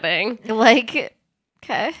was getting. Like,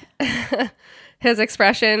 okay. His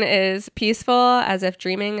expression is peaceful, as if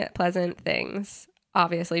dreaming pleasant things.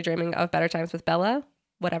 Obviously dreaming of better times with Bella,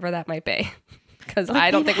 whatever that might be. Because I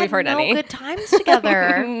don't think we've heard no any. good times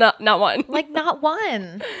together. Not one. Like, not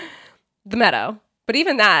one. The meadow. But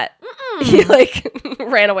even that, he like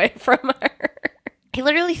ran away from her. He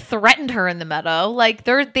literally threatened her in the meadow. Like,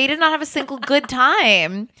 they did not have a single good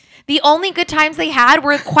time. The only good times they had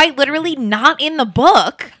were quite literally not in the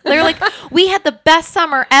book. They're like, we had the best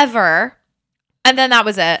summer ever. And then that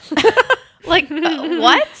was it. Like,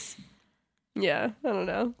 what? Yeah, I don't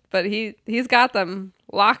know. But he's got them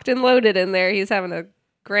locked and loaded in there. He's having a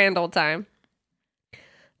grand old time.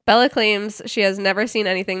 Bella claims she has never seen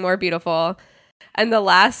anything more beautiful, and the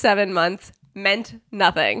last 7 months meant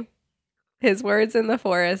nothing. His words in the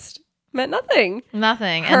forest meant nothing.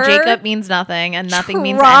 Nothing. Her And Jacob means nothing, and nothing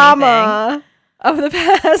means anything. Trauma of the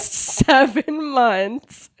past 7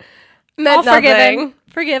 months meant All nothing.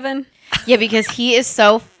 forgiven. Yeah, because he is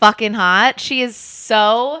so fucking hot. She is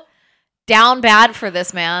so down bad for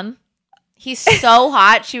this man. He's so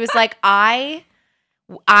hot. She was like, I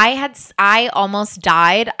almost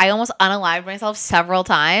died. I almost unalived myself several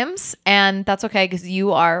times, and that's okay because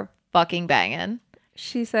you are fucking banging.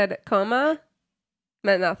 She said coma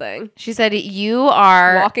meant nothing. She said you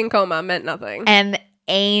are Walking coma meant nothing. an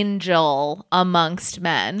angel amongst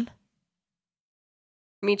men.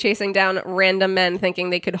 Me chasing down random men thinking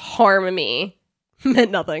they could harm me meant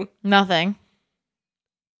nothing. Nothing.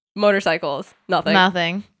 Motorcycles, nothing.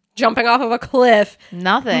 Nothing. Jumping off of a cliff,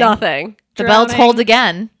 Nothing. nothing. The bell Drowning. tolled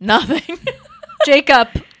again. Nothing. Jacob,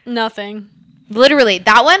 nothing. Literally,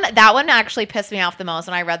 that one actually pissed me off the most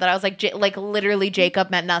when I read that. I was like, like literally, Jacob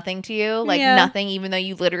meant nothing to you, like Yeah. nothing, even though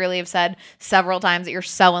you literally have said several times that you're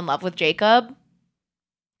so in love with Jacob.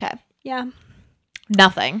 Okay. Yeah.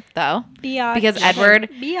 Nothing, though. Biatch. Because Edward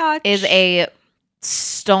Biatch. is a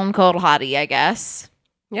stone cold hottie, I guess.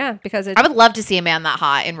 Yeah, because I would love to see a man that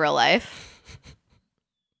hot in real life.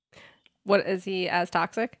 What is he as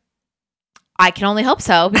toxic? I can only hope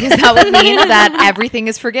so, because that would mean that everything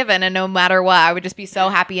is forgiven, and no matter what, I would just be so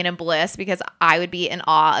happy and in bliss because I would be in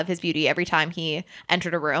awe of his beauty every time he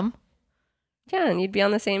entered a room. Yeah, and you'd be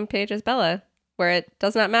on the same page as Bella, where it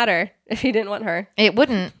does not matter if he didn't want her. It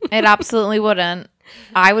wouldn't. It absolutely wouldn't.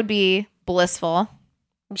 I would be blissful.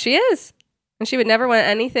 She is. And she would never want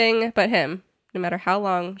anything but him, no matter how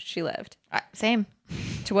long she lived. Same.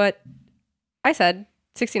 To what I said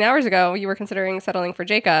 16 hours ago, you were considering settling for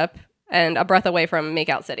Jacob and a breath away from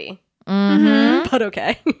Makeout City. Mm-hmm. But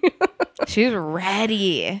okay. She was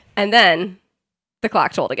ready. And then the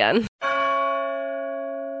clock tolled again.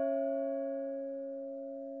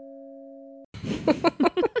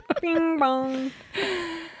 Bing bong.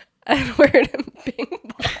 Edward and Bing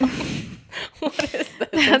Bong. What is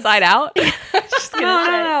this? Inside Out? Just gonna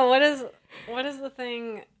say. No. What is the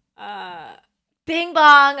thing? Bing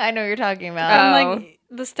bong. I know what you're talking about. Oh. Like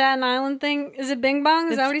the Staten Island thing. Is it Bing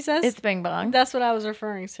Bong? Is that what he says? It's Bing bong. That's what I was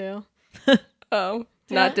referring to. Oh,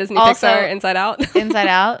 not Disney Also- Pixar Inside Out? Inside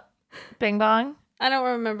Out. Bing bong. I don't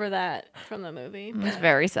remember that from the movie. It was but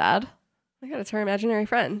very sad. Oh my God, it's her imaginary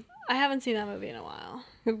friend I haven't seen that movie in a while.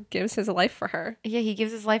 who gives his life for her. Yeah, he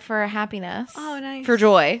gives his life for happiness. Oh, nice. For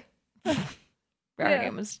joy.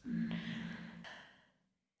 Yeah.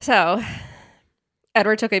 So,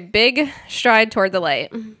 Edward took a big stride toward the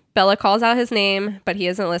light. Bella calls out his name, but he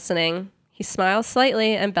isn't listening. He smiles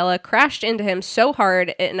slightly, and Bella crashed into him so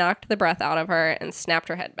hard it knocked the breath out of her and snapped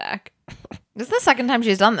her head back. This is the second time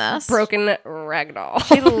she's done this. Broken ragdoll.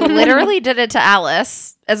 She literally did it to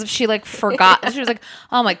Alice as if she like forgot. She was like,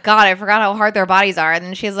 oh my God, I forgot how hard their bodies are. And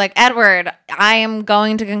then she's like, Edward, I am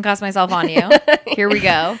going to concuss myself on you. Here we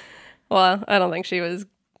go. Well, I don't think she was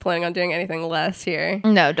planning on doing anything less here.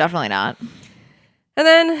 No, definitely not. And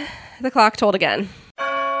then the clock tolled again.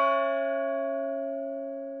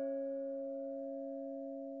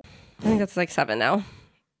 I think that's like 7 now.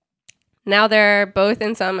 Now they're both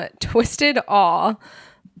in some twisted awe.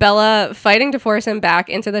 Bella fighting to force him back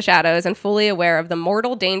into the shadows and fully aware of the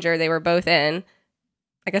mortal danger they were both in.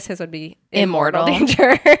 I guess his would be immortal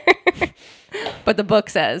danger. But the book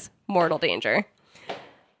says mortal danger.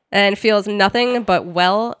 And feels nothing but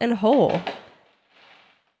well and whole.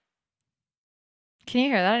 Can you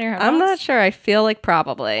hear that in your headphones? I'm not sure. I feel like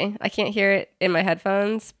probably. I can't hear it in my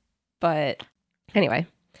headphones. But anyway.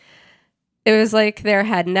 It was like there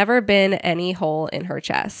had never been any hole in her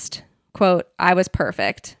chest. Quote, I was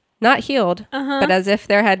perfect. Not healed, but as if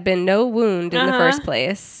there had been no wound in the first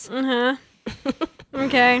place.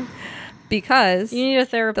 Okay. Because You need a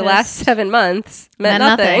therapist. the last 7 months meant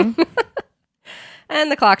nothing.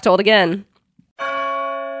 And the clock tolled again.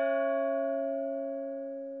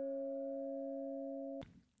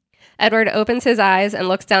 Edward opens his eyes and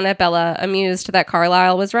looks down at Bella, amused that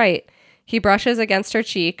Carlisle was right. He brushes against her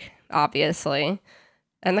cheek, obviously,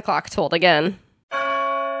 and the clock tolled again.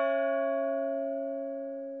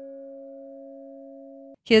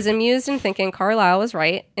 He is amused in thinking Carlisle was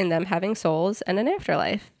right in them having souls and an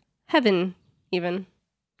afterlife. Heaven, even.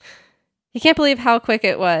 He can't believe how quick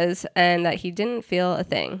it was and that he didn't feel a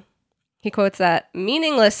thing. He quotes that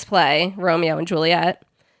meaningless play, Romeo and Juliet,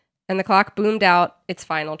 and the clock boomed out its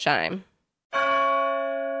final chime.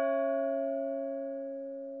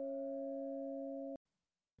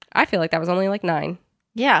 I feel like that was only like 9.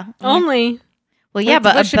 Yeah. Only. Well, yeah, What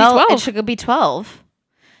but should be a bell, 12? it should be 12.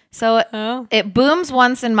 So Oh. it booms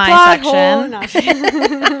once in my Plot section. hole.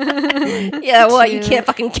 No. Yeah, what? You 2, can't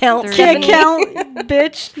fucking count. 3, Can't count,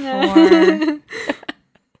 bitch. No.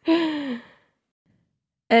 4.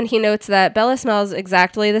 And he notes that Bella smells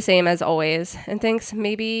exactly the same as always and thinks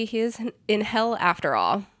maybe he is in hell after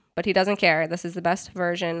all. But he doesn't care. This is the best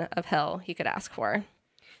version of hell he could ask for.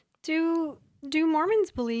 Do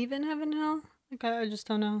Mormons believe in heaven and hell? Like, I just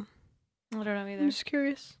don't know. I don't know either. I'm just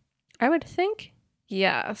curious. I would think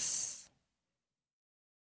yes.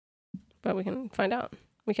 But we can find out.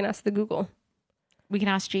 We can ask the Google. We can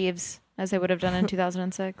ask Jeeves, as they would have done in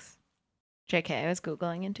 2006. JK, I was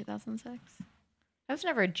Googling in 2006. I was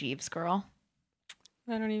never a Jeeves girl.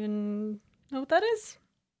 I don't even know what that is.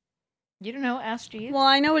 You don't know? Ask Jeeves. Well,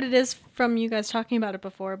 I know what it is from you guys talking about it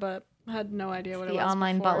before, but I had no idea what it The was.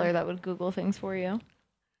 online before. butler that would Google things for you.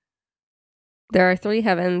 There are 3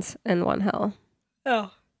 heavens and 1 hell.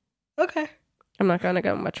 Oh, okay. I'm not going to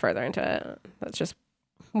go much further into it. That's just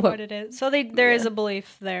What it is. So there is Yeah. a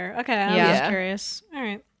belief there. Okay, I'm Yeah. just curious. All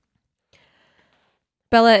right.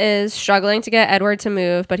 Bella is struggling to get Edward to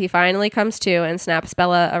move, but he finally comes to and snaps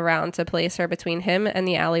Bella around to place her between him and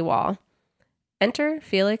the alley wall. Enter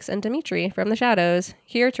Felix and Dimitri from the shadows,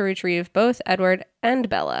 here to retrieve both Edward and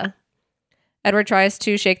Bella. Edward tries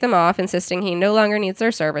to shake them off, insisting he no longer needs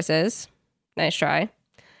their services. Nice try.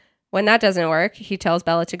 When that doesn't work, he tells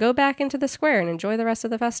Bella to go back into the square and enjoy the rest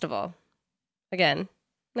of the festival. Again,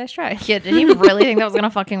 nice try. Yeah, did he really think that was gonna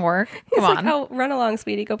fucking work? Come on. Like, oh, run along,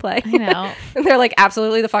 sweetie, go play. I know. And they're like,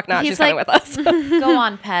 absolutely the fuck not. She's coming with us. Go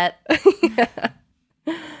on, pet. Yeah.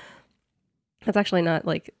 That's actually not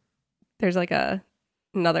like, there's like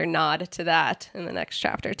another nod to that in the next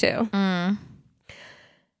chapter too.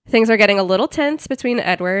 Things are getting a little tense between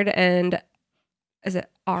Edward and, is it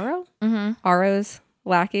Aro? Aro's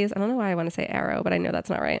lackeys. I don't know why I want to say Arrow, but I know that's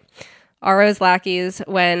not right. Aro's lackeys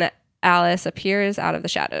when Alice appears out of the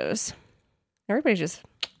shadows. Everybody's just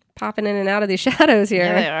popping in and out of these shadows here.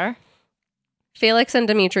 Yeah, they are. Felix and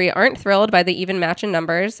Dimitri aren't thrilled by the even match in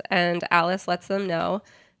numbers, and Alice lets them know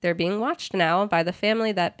they're being watched now by the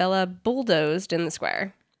family that Bella bulldozed in the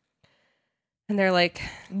square. And they're like,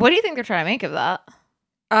 what do you think they're trying to make of that?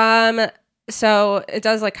 So it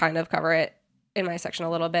does like kind of cover it in my section a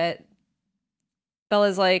little bit.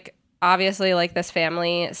 Bella's like, obviously like this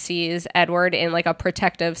family sees Edward in like a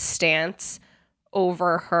protective stance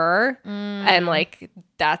over her, and like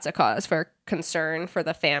that's a cause for concern for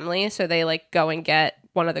the family, so they like go and get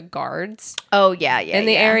one of the guards in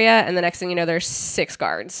the area, and the next thing you know there's 6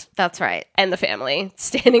 guards, that's right, and the family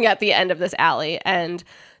standing at the end of this alley. And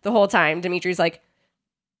the whole time Dimitri's like,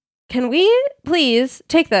 can we please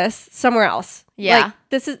take this somewhere else? Like,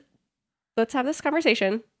 let's have this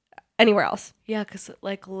conversation anywhere else. Yeah, because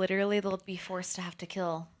like literally they'll be forced to have to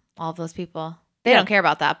kill all of those people. They don't care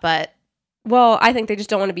about that, but well, I think they just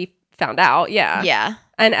don't want to be found out. Yeah.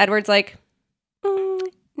 And Edward's like,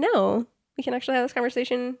 no, we can actually have this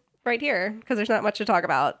conversation right here because there's not much to talk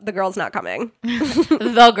about. The girl's not coming.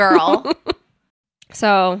 The girl.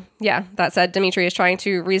 So, yeah, that said, Dimitri is trying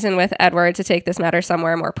to reason with Edward to take this matter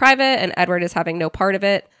somewhere more private, and Edward is having no part of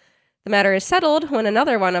it. The matter is settled when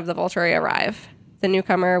another one of the Volturi arrive. The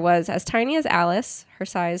newcomer was as tiny as Alice, her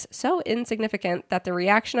size so insignificant that the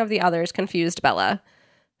reaction of the others confused Bella.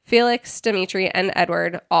 Felix, Dimitri, and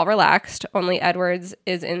Edward all relaxed, only Edward's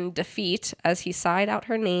is in defeat as he sighed out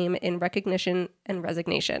her name in recognition and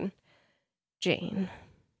resignation. Jane.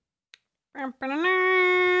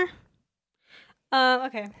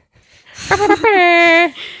 Okay.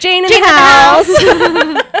 Jane in the house.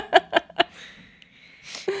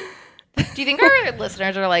 Do you think our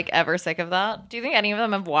listeners are like ever sick of that? Do you think any of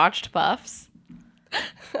them have watched Buffs?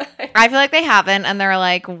 I feel like they haven't, and they're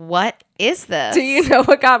like, what is this? Do you know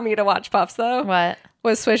what got me to watch Puffs, though? What?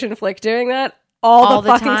 Was Swish and Flick doing that all the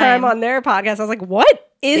fucking time on their podcast. I was like,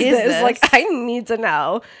 what is this? Like, I need to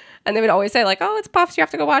know. And they would always say, like, oh, it's Puffs, you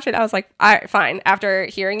have to go watch it. I was like, all right, fine. After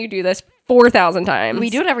hearing you do this 4,000 times. We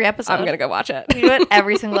do it every episode. I'm going to go watch it. We do it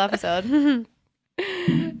every single episode.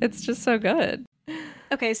 It's just so good.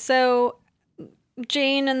 Okay, so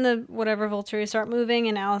Jane and the whatever Volturi start moving,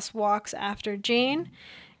 and Alice walks after Jane.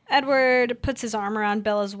 Edward puts his arm around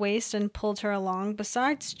Bella's waist and pulled her along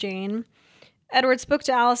besides Jane. Edward spoke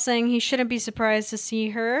to Alice, saying he shouldn't be surprised to see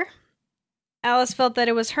her. Alice felt that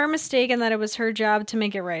it was her mistake and that it was her job to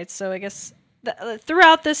make it right. So I guess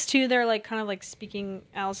throughout this too, they're like kind of like speaking.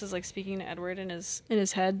 Alice is like speaking to Edward in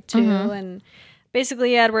his head too, and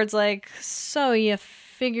basically Edward's like, "So you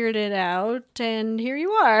figured it out, and here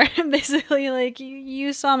you are." Basically, like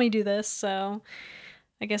you saw me do this, so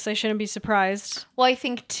I guess I shouldn't be surprised. Well, I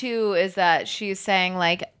think too is that she's saying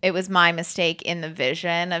like it was my mistake in the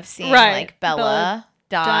vision of seeing like Bella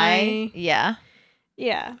die. Yeah.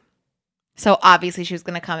 Yeah. So obviously she was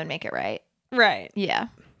going to come and make it right. Right. Yeah.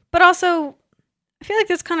 But also, I feel like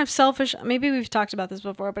that's kind of selfish. Maybe we've talked about this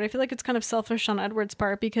before, but I feel like it's kind of selfish on Edward's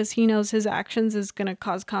part because he knows his actions is going to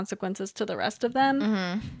cause consequences to the rest of them.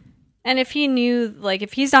 Mm-hmm. And if he knew, like,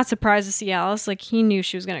 if he's not surprised to see Alice, like, he knew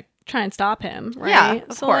she was going to try and stop him, right? Yeah, of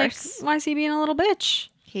Like, course. why is he being a little bitch?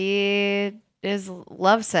 He is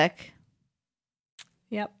lovesick.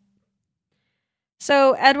 Yep.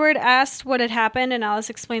 So Edward asked what had happened, and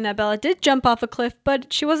Alice explained that Bella did jump off a cliff,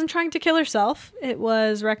 but she wasn't trying to kill herself. It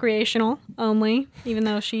was recreational only, even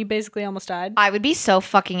though she basically almost died. I would be so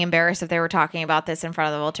fucking embarrassed if they were talking about this in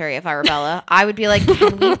front of the Volturi if I were Bella. I would be like,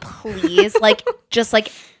 can we please, like, just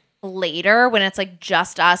like later when it's like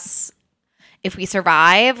just us, if we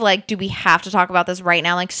survive, like, do we have to talk about this right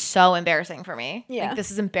now? Like, so embarrassing for me. Yeah. Like,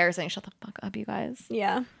 this is embarrassing. Shut the fuck up, you guys.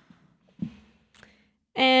 Yeah.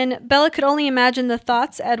 And Bella could only imagine the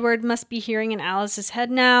thoughts Edward must be hearing in Alice's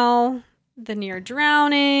head now. the near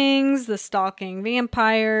drownings, the stalking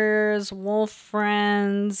vampires, wolf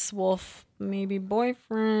friends, wolf maybe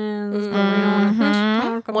boyfriends. But we don't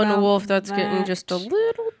talk about One wolf that's that. getting just a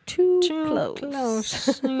little too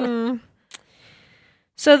close. Yeah.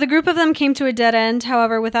 So the group of them came to a dead end,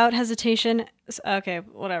 however, without hesitation. Okay,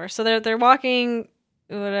 whatever. So they're walking,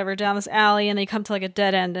 whatever, down this alley, and they come to like a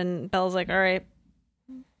dead end, and Bella's like, all right,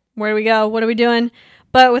 where do we go? What are we doing?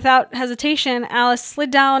 But without hesitation, Alice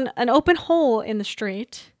slid down an open hole in the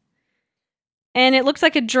street. And it looks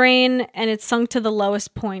like a drain, and it's sunk to the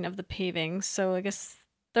lowest point of the paving. So I guess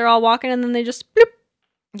they're all walking, and then they just bloop.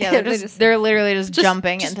 Yeah, they're literally just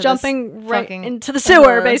jumping just into jumping this right fucking into the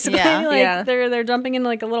sewer, basically. Yeah. Like they're jumping into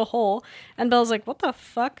like a little hole, and Bella's like, "What the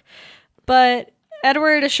fuck?" But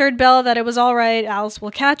Edward assured Bella that it was all right. Alice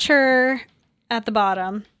will catch her at the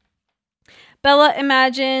bottom. Bella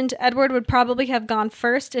imagined Edward would probably have gone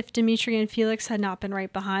first if Dimitri and Felix had not been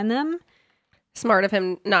right behind them. Smart of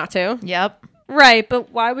him not to. Yep. Right,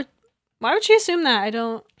 but why would she assume that? I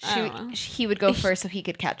don't know. He would go first so he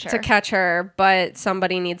could catch her. To catch her, but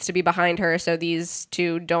somebody needs to be behind her so these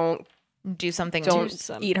two don't do something.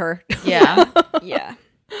 Eat her. Yeah. Yeah.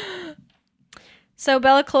 So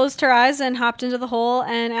Bella closed her eyes and hopped into the hole,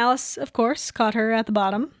 and Alice, of course, caught her at the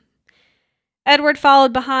bottom. Edward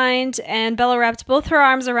followed behind, and Bella wrapped both her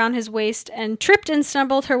arms around his waist and tripped and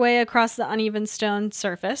stumbled her way across the uneven stone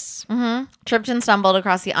surface. Mm-hmm. Tripped and stumbled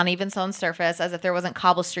across the uneven stone surface as if there wasn't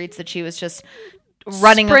cobble streets that she was just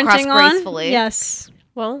running Sprinting across gracefully. On? Yes.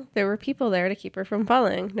 Well, there were people there to keep her from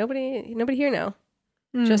falling. Nobody here now.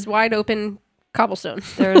 Just wide open cobblestone.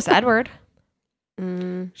 There's Edward.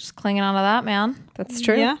 Just clinging onto that, man. That's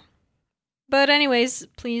true. Yeah. But anyways,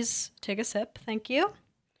 please take a sip. Thank you.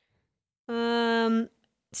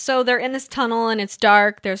 So they're in this tunnel and it's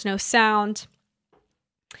dark. There's no sound.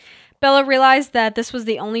 Bella realized that this was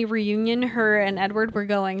the only reunion her and Edward were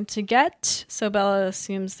going to get. So Bella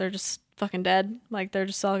assumes they're just fucking dead. Like they're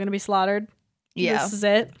just all going to be slaughtered. Yeah. This is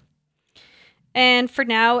it. And for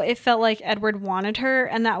now, it felt like Edward wanted her,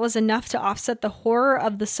 and that was enough to offset the horror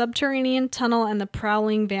of the subterranean tunnel and the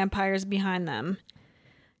prowling vampires behind them.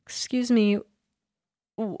 Excuse me.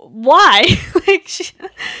 Why? Like, this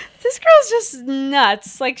girl's just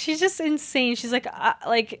nuts. Like, she's just insane. She's like,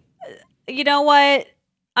 you know what?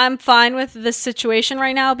 I'm fine with this situation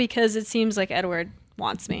right now because it seems like Edward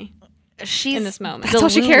wants me. She's in this moment. That's all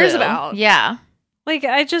she cares about. Yeah. Like,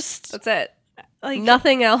 That's it. Like,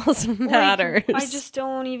 nothing else matters. Like, I just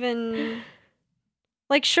don't even...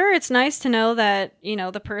 Like, sure, it's nice to know that, you know,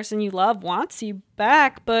 the person you love wants you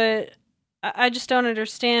back, but I just don't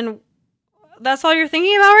understand. That's all you're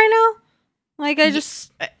thinking about right now? Like, I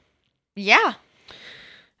just... Yeah.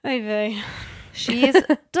 Ay. She's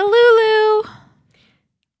Delulu.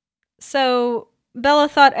 So, Bella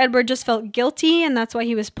thought Edward just felt guilty, and that's why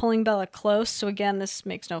he was pulling Bella close. So again, this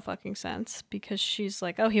makes no fucking sense, because she's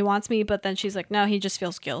like, oh, he wants me, but then she's like, no, he just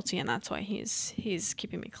feels guilty, and that's why he's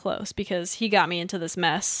keeping me close, because he got me into this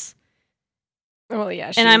mess. Well,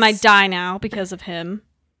 yeah. And I might die now because of him.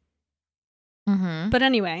 Mm-hmm. But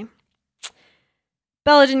anyway,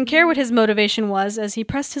 Bella didn't care what his motivation was, as he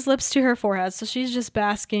pressed his lips to her forehead, so she's just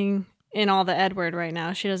basking in all the Edward right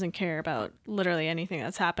now. She doesn't care about literally anything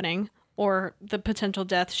that's happening, or the potential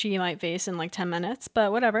death she might face in like 10 minutes,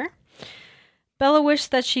 but whatever. Bella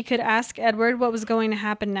wished that she could ask Edward what was going to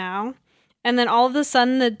happen now, and then all of a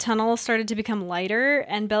sudden the tunnel started to become lighter,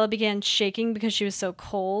 and Bella began shaking because she was so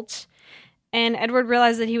cold. And Edward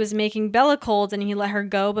realized that he was making Bella cold, and he let her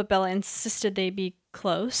go, but Bella insisted they be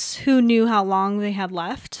close. Who knew how long they had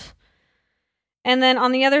left? And then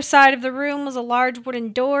on the other side of the room was a large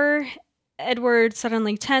wooden door. Edward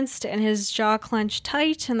suddenly tensed and his jaw clenched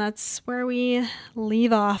tight, and that's where we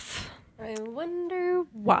leave off. I wonder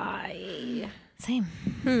why. Same.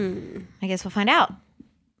 I guess we'll find out.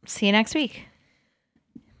 See you next week.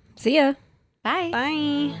 See ya. Bye.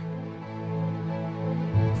 Bye.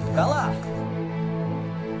 Bella!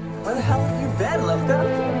 Where the hell have you been, Lifta?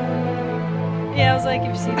 Yeah, I was like, if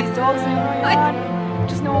you see these dogs in my yard,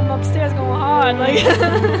 just know I'm upstairs going hard. Like,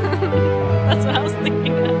 that's what I was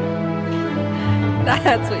thinking of.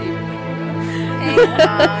 That's what you were thinking. Bing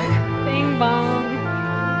bong. Bing bong.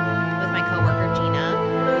 With my coworker Gina,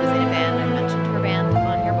 who was in a band. I mentioned her band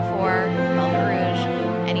on here before, Velvet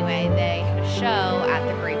Rouge. Anyway, they had a show at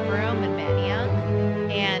the Grape Room in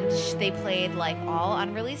Manayunk, and they played like all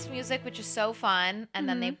unreleased music, which is so fun. And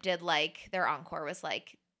then they did like their encore was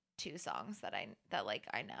like 2 songs that I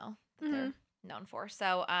know that they're known for.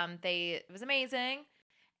 So it was amazing,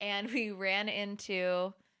 and we ran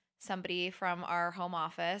into somebody from our home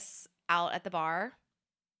office out at the bar.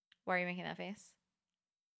 Why are you making that face?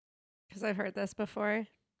 Because I've heard this before.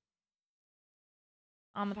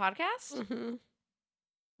 On the podcast? Mm-hmm.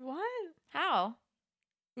 What? How?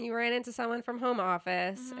 You ran into someone from home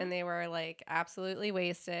office and they were like absolutely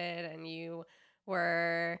wasted, and you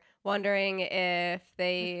were wondering if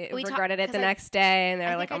they regretted it the next day, and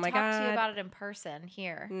they're like, "Oh my god!" I talked to you about it in person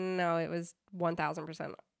here. No, it was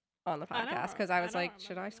 1,000% on the podcast because I was like,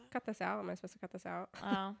 "Should I cut this out? Am I supposed to cut this out?"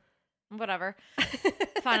 Oh, whatever.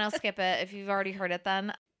 Fine, I'll skip it if you've already heard it.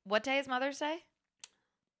 Then what day is Mother's Day?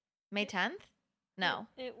 May 10th? No,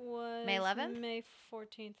 It was May 11th? May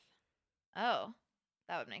 14th. Oh,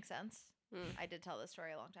 that would make sense. I did tell this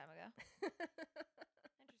story a long time ago.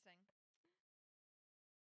 Interesting.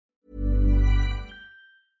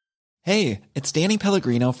 Hey, it's Danny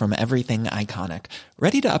Pellegrino from Everything Iconic.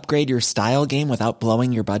 Ready to upgrade your style game without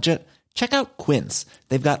blowing your budget? Check out Quince.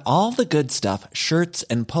 They've got all the good stuff, shirts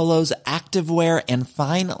and polos, activewear, and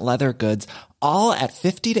fine leather goods, all at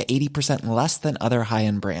 50 to 80% less than other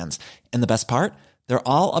high-end brands. And the best part? They're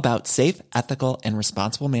all about safe, ethical, and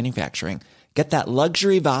responsible manufacturing. Get that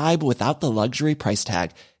luxury vibe without the luxury price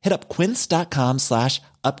tag. Hit up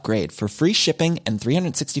quince.com/upgrade for free shipping and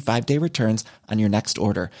 365-day returns on your next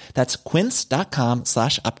order. That's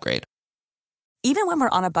quince.com/upgrade. Even when we're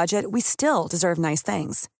on a budget, we still deserve nice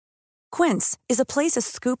things. Quince is a place to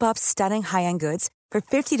scoop up stunning high-end goods for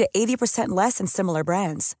 50 to 80% less than similar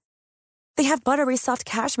brands. They have buttery soft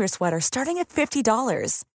cashmere sweaters starting at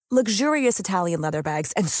 $50, luxurious Italian leather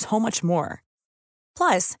bags, and so much more.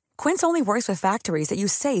 Plus, Quince only works with factories that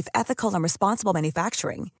use safe, ethical, and responsible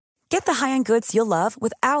manufacturing. Get the high-end goods you'll love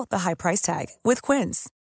without the high price tag with Quince.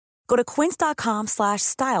 Go to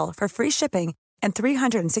quince.com/style for free shipping and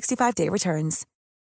 365-day returns.